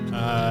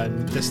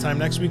 This time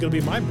next week it'll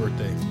be my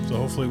birthday, so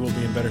hopefully we'll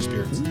be in better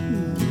spirits.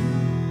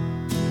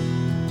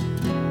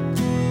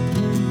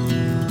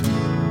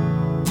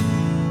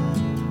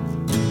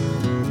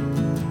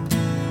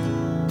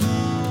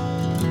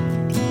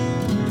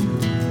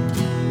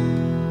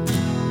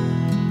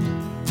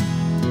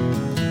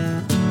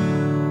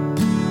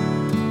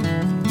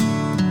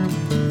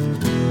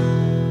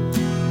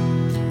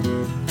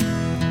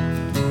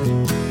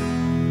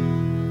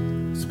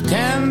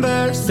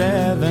 September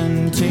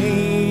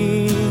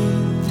 17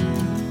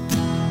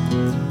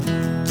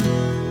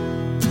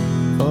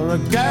 for a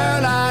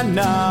girl I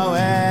know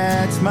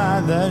it's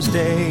Mother's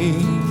Day.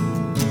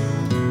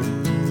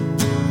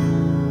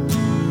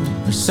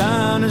 Her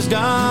son is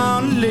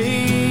gone to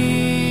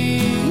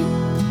leave,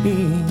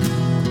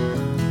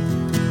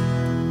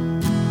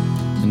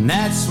 and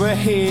that's where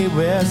he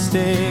will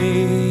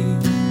stay.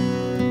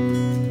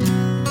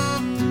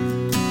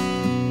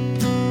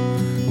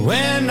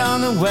 Wind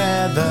on the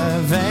weather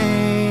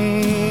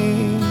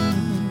vane,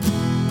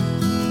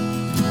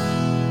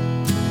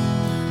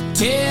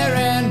 tear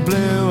and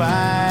blue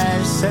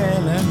eyes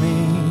sailor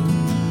me.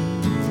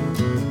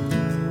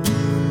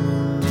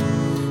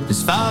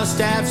 As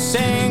Falstaff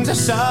sings a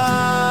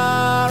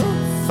sorrowful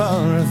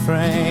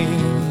refrain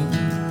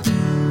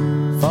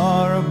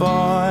for a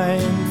boy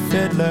in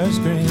Fiddler's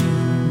Green.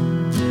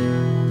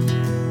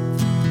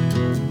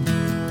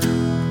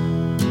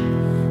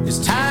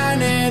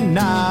 Tiny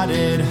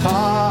knotted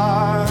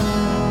heart,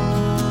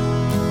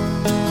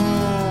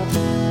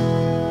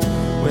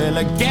 well,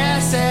 I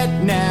guess it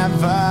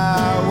never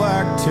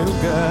worked too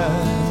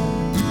good.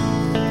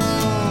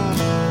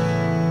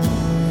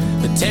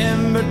 The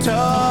timber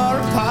tore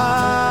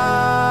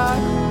apart,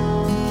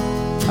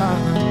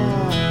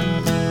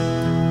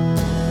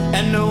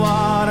 and the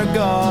water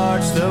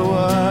gorged the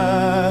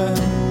wood.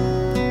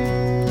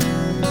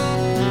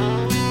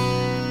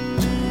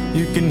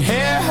 You can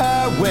hear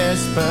her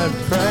whispered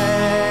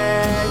prayer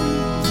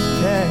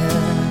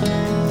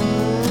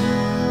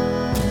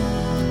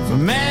for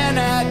men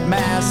at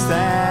mass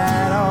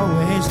that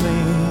always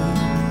leave.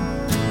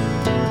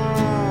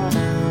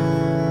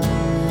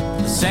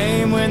 The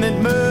same wind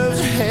that moves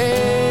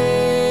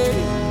ahead,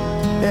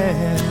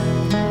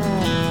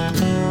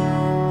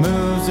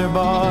 moves her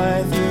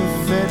boy through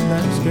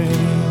Fiddler's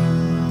Green.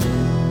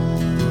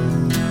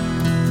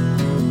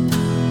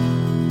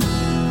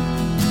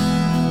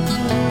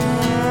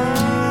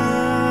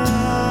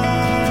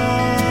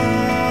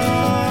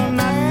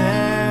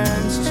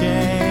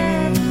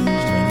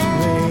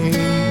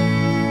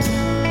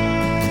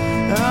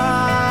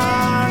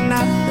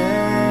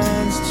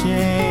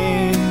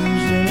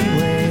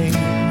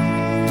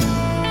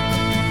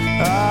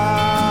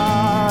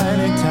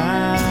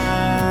 Anytime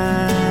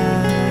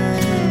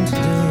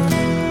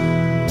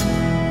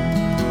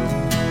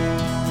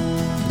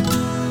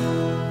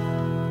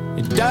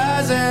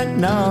doesn't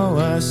know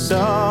a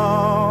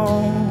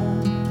soul.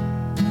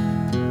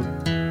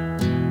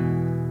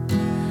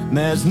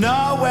 There's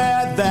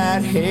nowhere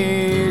that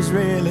he's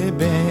really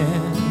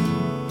been,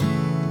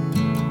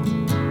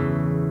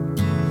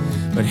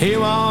 but he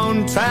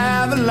won't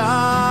travel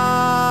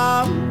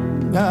alone.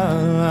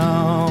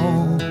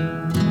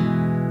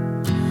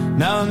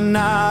 No,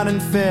 not in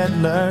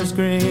Fiddler's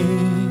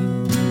Green.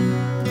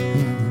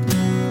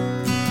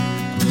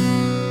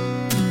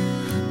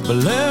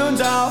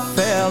 Balloons all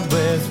filled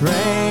with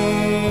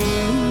rain.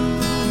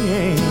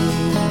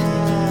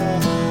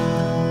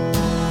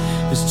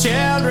 His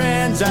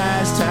children's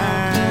eyes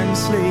turn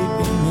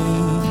sleepy.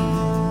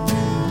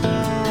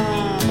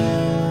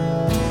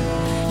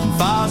 And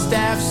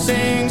Falstaff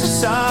sings a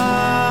song